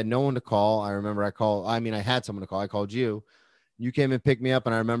poisoning. I had no one to call. I remember I had someone to call. I called you. You came and picked me up.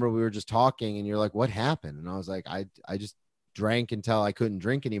 And I remember we were just talking and you're like, what happened? And I was like, I just drank until I couldn't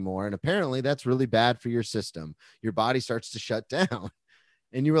drink anymore. And apparently that's really bad for your system. Your body starts to shut down.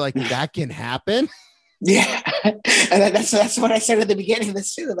 And you were like, that can happen. Yeah. And that's what I said at the beginning of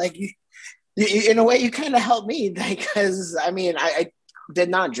this too. Like you in a way you kind of helped me, because I mean, I did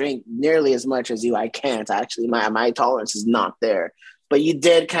not drink nearly as much as you. I can't actually, my tolerance is not there, but you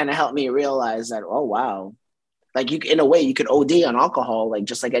did kind of help me realize that, oh, wow. Like you, in a way you could OD on alcohol, like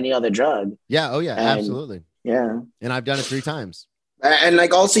just like any other drug. Yeah. Oh yeah, and, absolutely. Yeah. And I've done it 3 times. And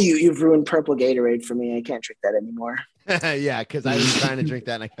like also you've ruined purple Gatorade for me. I can't drink that anymore. Yeah, because I was trying to drink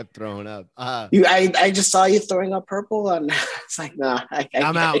that and I kept throwing up. I just saw you throwing up purple, and it's like, no,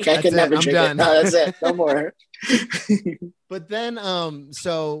 I'm out. I could never I'm drink done. it. No, that's it. No more. But then,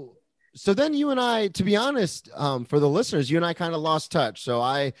 so then you and I, to be honest, for the listeners, you and I kind of lost touch. So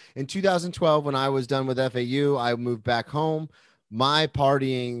in 2012, when I was done with FAU, I moved back home. My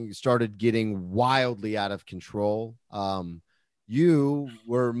partying started getting wildly out of control. You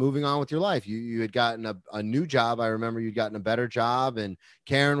were moving on with your life. You had gotten a new job. I remember you'd gotten a better job, and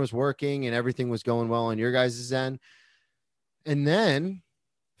Karen was working and everything was going well on your guys' end. And then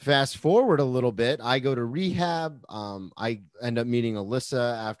fast forward a little bit, I go to rehab. I end up meeting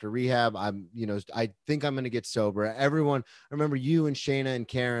Alyssa after rehab. I think I'm going to get sober. Everyone, I remember you and Shayna and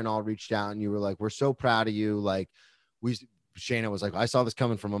Karen all reached out and you were like, we're so proud of you. Like Shayna was like, I saw this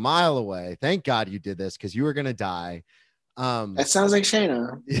coming from a mile away. Thank God you did this, because you were going to die. That sounds like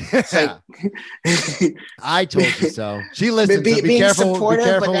Shayna. Yeah. I told you so. She listens. Being careful, supportive, be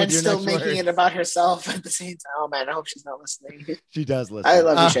careful, but then with your still next making words. it about herself at the same time. Oh man, I hope she's not listening. She does listen. I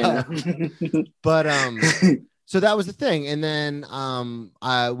love you, Shayna. But so that was the thing. And then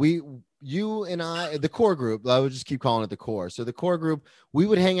you and I, the core group, I would just keep calling it the core. So the core group, we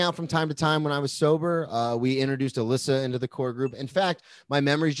would hang out from time to time when I was sober. We introduced Alyssa into the core group. In fact, my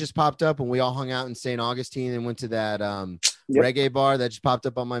memories just popped up when we all hung out in St. Augustine and went to that reggae bar that just popped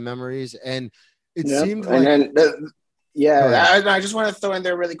up on my memories. And it seemed like, and then I just want to throw in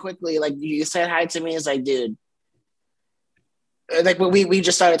there really quickly. Like you said hi to me, as like, dude, like when we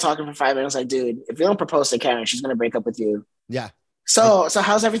just started talking for 5 minutes, like, dude, if you don't propose to Karen, she's going to break up with you. Yeah. So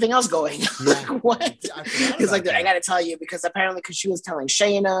how's everything else going? Like, what? He's like, I got to tell you, because apparently, because she was telling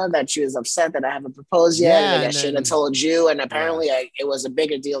Shayna that she was upset that I haven't proposed yet. Yeah, and then Shayna told you, and apparently it was a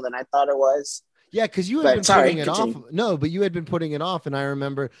bigger deal than I thought it was. Yeah, because you had been putting it off. No, but you had been putting it off, and I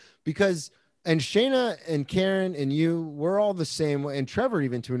remember and Shayna and Karen and you were all the same way, and Trevor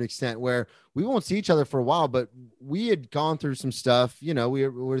even to an extent, where we won't see each other for a while, but we had gone through some stuff. You know,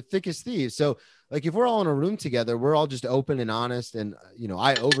 we're thick as thieves. So like if we're all in a room together, we're all just open and honest, and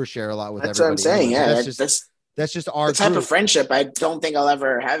I overshare a lot with everybody. That's what I'm saying. Yeah, that's just our type group. Of friendship I don't think I'll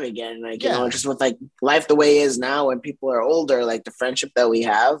ever have again. Like, you know, just with like life the way it is now, when people are older, like the friendship that we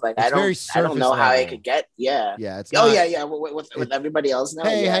have, like I don't know how I could get. Yeah. It's with everybody else now.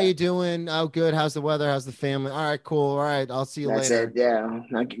 Hey, how you doing? Oh, good. How's the weather? How's the family? All right, cool. All right, I'll see you later. It. Yeah.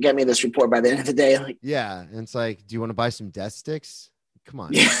 Now get me this report by the end of the day. Like, yeah, and it's like, do you want to buy some death sticks? Come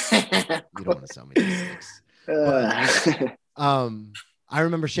on. You don't want to sell me death sticks. But, I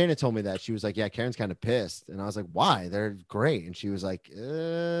remember Shayna told me that. She was like, yeah, Karen's kind of pissed. And I was like, why? They're great. And she was like,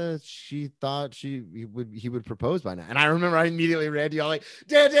 she thought he would propose by now. And I remember I immediately read you all like,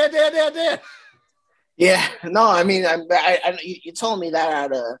 dad. Yeah, no, I mean, you told me that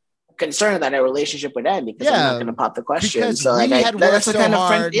out of concern that a relationship would end, because I'm not going to pop the question. Because so we like, had that's worked the kind so of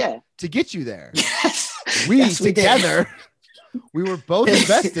friend, hard to get you there. Yes. We together, we were both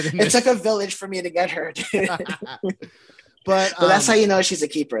invested in this. It took a village for me to get her. But that's how you know she's a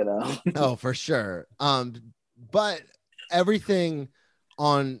keeper, though. Oh, for sure. But everything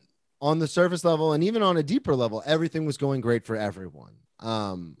on the surface level and even on a deeper level, everything was going great for everyone.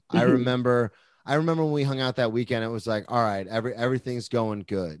 I remember when we hung out that weekend, it was like, all right, everything's going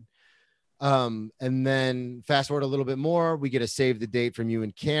good. And then fast forward a little bit more, we get a save the date from you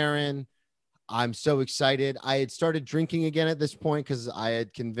and Karen. I'm so excited. I had started drinking again at this point because I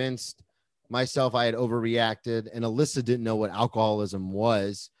had convinced myself I had overreacted, and Alyssa didn't know what alcoholism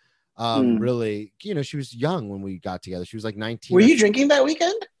was. Really, she was young when we got together. She was like 19. Were you drinking that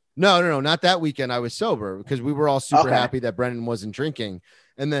weekend? No, not that weekend. I was sober because we were all super happy that Brendan wasn't drinking.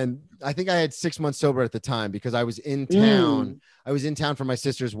 And then I think I had 6 months sober at the time because I was in town. I was in town for my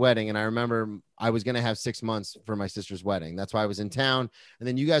sister's wedding. And I remember I was going to have 6 months for my sister's wedding. That's why I was in town. And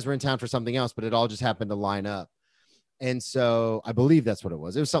then you guys were in town for something else, but it all just happened to line up. And so I believe that's what it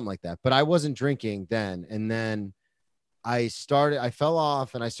was. It was something like that, but I wasn't drinking then. And then I fell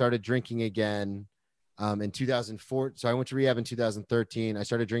off and I started drinking again in 2004. So I went to rehab in 2013. I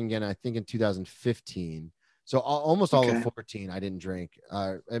started drinking again, I think, in 2015. So almost all of 14, I didn't drink.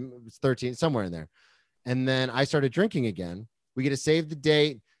 It was 13, somewhere in there. And then I started drinking again. We get to save the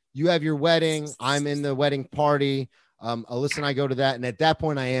date. You have your wedding. I'm in the wedding party. Alyssa and I go to that. And at that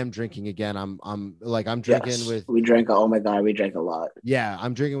point I am drinking again. I'm drinking with, we drank. Oh my God. We drank a lot. Yeah.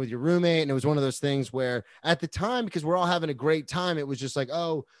 I'm drinking with your roommate. And it was one of those things where at the time, because we're all having a great time, it was just like,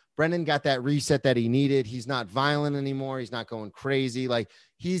 oh, Brendan got that reset that he needed. He's not violent anymore. He's not going crazy. Like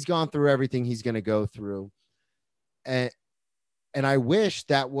he's gone through everything he's going to go through. And I wish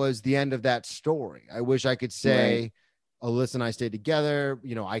that was the end of that story. I wish I could say, Alyssa and I stayed together.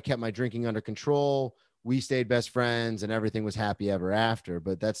 You know, I kept my drinking under control. We stayed best friends and everything was happy ever after.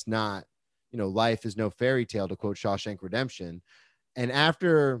 But that's not, you know, life is no fairy tale, to quote Shawshank Redemption. And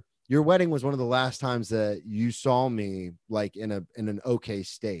after your wedding was one of the last times that you saw me like in an okay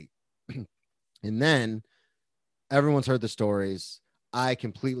state. And then everyone's heard the stories. I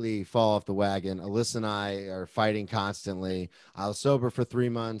completely fall off the wagon. Alyssa and I are fighting constantly. I was sober for 3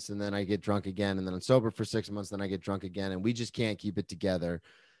 months and then I get drunk again. And then I'm sober for 6 months. Then I get drunk again. And we just can't keep it together.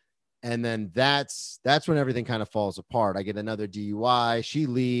 And then that's when everything kind of falls apart. I get another DUI. She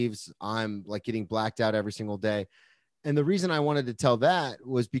leaves. I'm like getting blacked out every single day. And the reason I wanted to tell that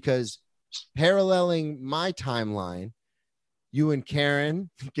was because paralleling my timeline, you and Karen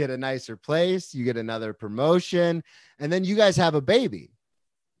get a nicer place, you get another promotion, and then you guys have a baby.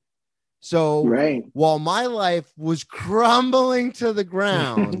 So while my life was crumbling to the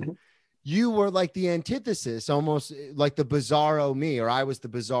ground, you were like the antithesis, almost like the bizarro me, or I was the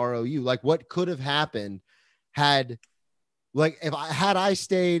bizarro you. Like what could have happened had, like if I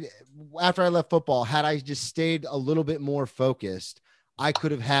stayed after I left football, had I just stayed a little bit more focused, I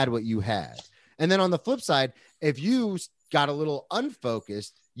could have had what you had. And then on the flip side, if you got a little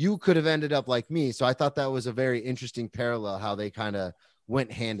unfocused, you could have ended up like me. So I thought that was a very interesting parallel, how they kind of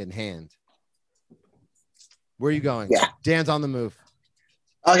went hand in hand. Where are you going? Yeah. Dan's on the move.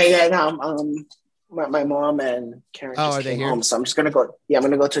 Okay, yeah, no, my mom and Karen just came home, so I'm just gonna go. Yeah, I'm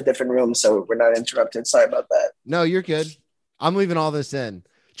gonna go to a different room so we're not interrupted. Sorry about that. No, you're good. I'm leaving all this in.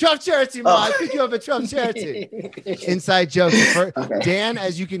 Trump charity, Mom. I pick you up at Trump charity. Inside joke. Okay. Dan,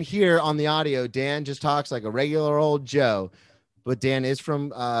 as you can hear on the audio, Dan just talks like a regular old Joe, but Dan is from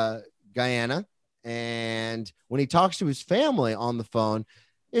Guyana, and when he talks to his family on the phone,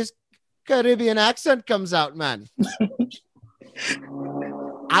 his Caribbean accent comes out, man.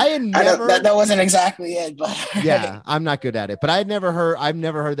 I had never that wasn't exactly it, but yeah, I'm not good at it. But I've never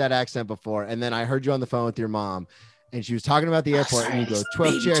heard that accent before. And then I heard you on the phone with your mom, and she was talking about the airport, and you go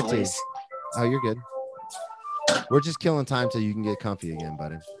 12 charity. Oh, you're good. We're just killing time till you can get comfy again,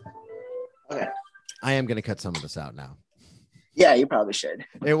 buddy. Okay. I am gonna cut some of this out now. Yeah, you probably should.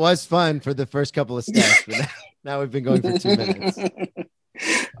 It was fun for the first couple of steps, but now we've been going for 2 minutes.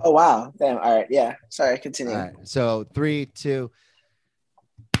 Oh wow. Damn. All right. Yeah. Sorry, continue. All right. So 3, 2.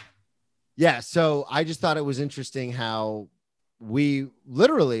 Yeah, so I just thought it was interesting how we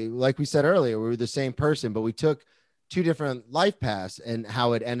literally, like we said earlier, we were the same person, but we took 2 different life paths and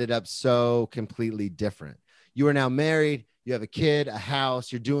how it ended up so completely different. You are now married, you have a kid, a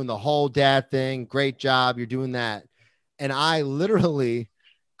house, you're doing the whole dad thing, great job, you're doing that. And I literally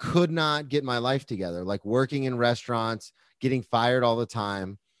could not get my life together, like working in restaurants, getting fired all the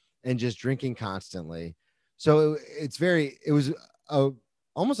time, and just drinking constantly. So it was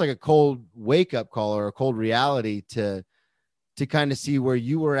almost like a cold wake-up call or a cold reality to kind of see where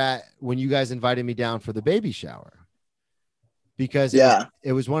you were at when you guys invited me down for the baby shower, because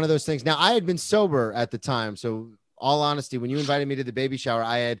it was one of those things. Now I had been sober at the time. So all honesty, when you invited me to the baby shower,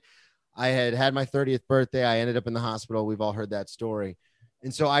 I had my 30th birthday. I ended up in the hospital. We've all heard that story.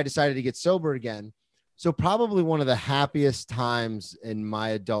 And so I decided to get sober again. So probably one of the happiest times in my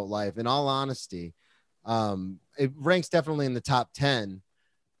adult life, in all honesty, it ranks definitely in the top 10,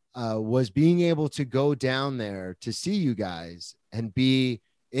 was being able to go down there to see you guys and be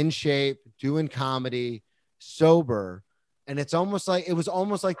in shape, doing comedy, sober. And it was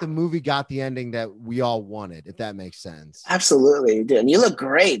almost like the movie got the ending that we all wanted, if that makes sense. Absolutely, dude. And you look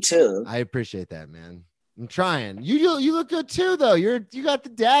great too. I appreciate that, man. I'm trying. You look good too, though. You got the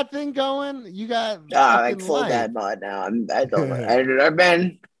dad thing going. You got like full dad bod now. I've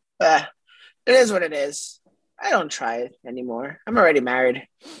been. It is what it is. I don't try it anymore. I'm already married.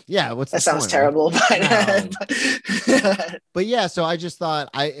 Yeah, that sounds terrible, right? But yeah, so I just thought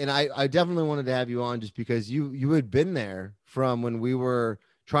I definitely wanted to have you on just because you had been there from when we were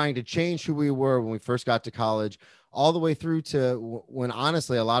trying to change who we were when we first got to college, all the way through to when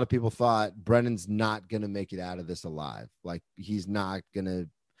honestly a lot of people thought Brennan's not going to make it out of this alive. Like he's not going to,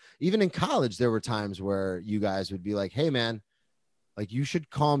 even in college, there were times where you guys would be like, hey man, like you should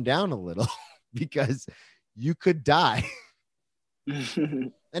calm down a little because you could die.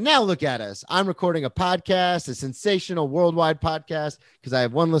 And now look at us. I'm recording a podcast, a sensational worldwide podcast, because I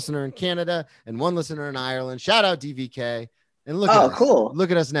have one listener in Canada and one listener in Ireland. Shout out DVK. And look at us. Cool.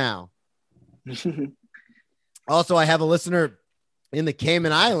 Look at us now. Also, I have a listener in the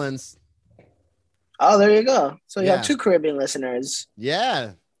Cayman Islands. Oh, there you go. So you have 2 Caribbean listeners.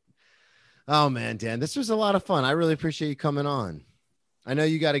 Yeah. Oh man, Dan, this was a lot of fun. I really appreciate you coming on. I know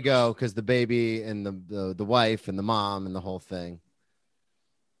you got to go because the baby and the wife and the mom and the whole thing.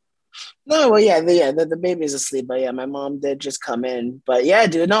 No, well, the baby's asleep, but yeah, my mom did just come in. But yeah,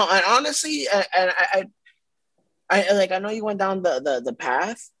 dude, no, I honestly, I know you went down the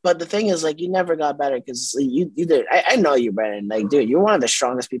path, but the thing is, like, you never got better because you did. I know you, Brennan. Like, dude, you're one of the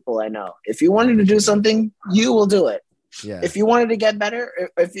strongest people I know. If you wanted to do something, you will do it. Yeah. If you wanted to get better,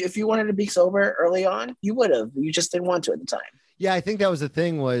 if you wanted to be sober early on, you would have. You just didn't want to at the time. Yeah, I think that was the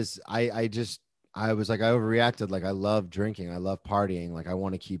thing. Was I was like, I overreacted. Like, I love drinking. I love partying. Like, I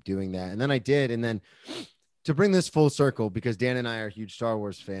want to keep doing that. And then I did. And then to bring this full circle, because Dan and I are huge Star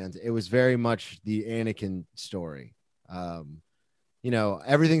Wars fans, it was very much the Anakin story.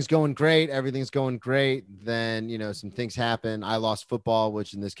 Everything's going great. Then, some things happen. I lost football,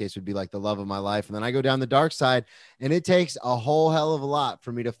 which in this case would be like the love of my life. And then I go down the dark side, and it takes a whole hell of a lot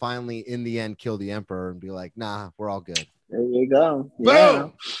for me to finally, in the end, kill the Emperor and be like, nah, we're all good. There you go. Boom. Yeah.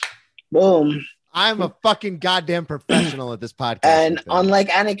 Boom. I'm a fucking goddamn professional at this podcast. And unlike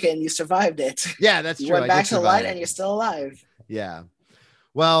Anakin, you survived it. Yeah, that's true. You went back to light and you're still alive. Yeah.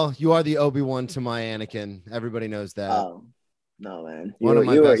 Well, you are the Obi-Wan to my Anakin. Everybody knows that. Oh, no, man. You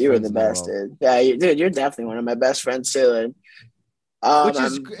were the best, dude. Yeah, you're definitely one of my best friends, too. And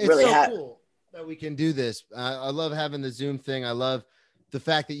it's really so cool that we can do this. I love having the Zoom thing. I love the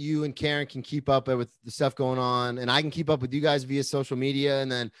fact that you and Karen can keep up with the stuff going on, and I can keep up with you guys via social media,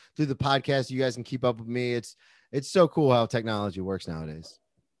 and then through the podcast, you guys can keep up with me. It's so cool how technology works nowadays.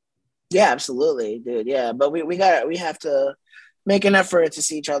 Yeah, absolutely, dude. Yeah, but we have to make an effort to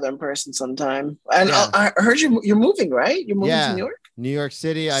see each other in person sometime. And yeah. I heard you're moving, right? You're moving to New York? New York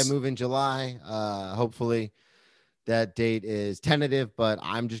City. I move in July. Hopefully that date is tentative, but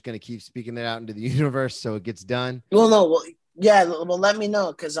I'm just going to keep speaking it out into the universe so it gets done. Yeah, well, let me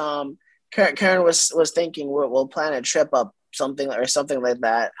know, because Karen was thinking we'll plan a trip up something like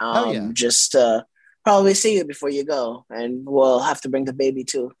that. Just probably see you before you go, and we'll have to bring the baby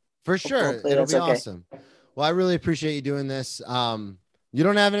too. For sure, it'll be awesome. Well, I really appreciate you doing this. You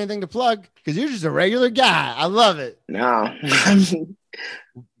don't have anything to plug because you're just a regular guy. I love it. No,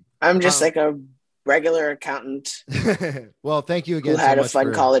 I'm just like a regular accountant. Well, thank you again. Who had a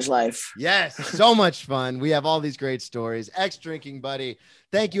fun college life. Yes, so much fun. We have all these great stories. Ex-drinking buddy.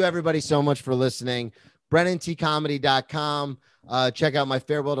 Thank you everybody so much for listening. BrennanTComedy.com. Check out my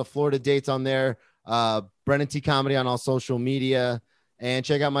Farewell to Florida dates on there. Brennan T Comedy on all social media. And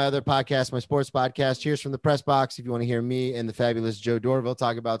check out my other podcast, my sports podcast, Cheers from the Press Box, if you want to hear me and the fabulous Joe Dorville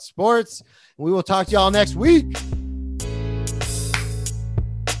talk about sports. We will talk to y'all next week.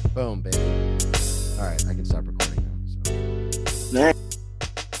 Boom, baby. All right, I can stop recording now. So.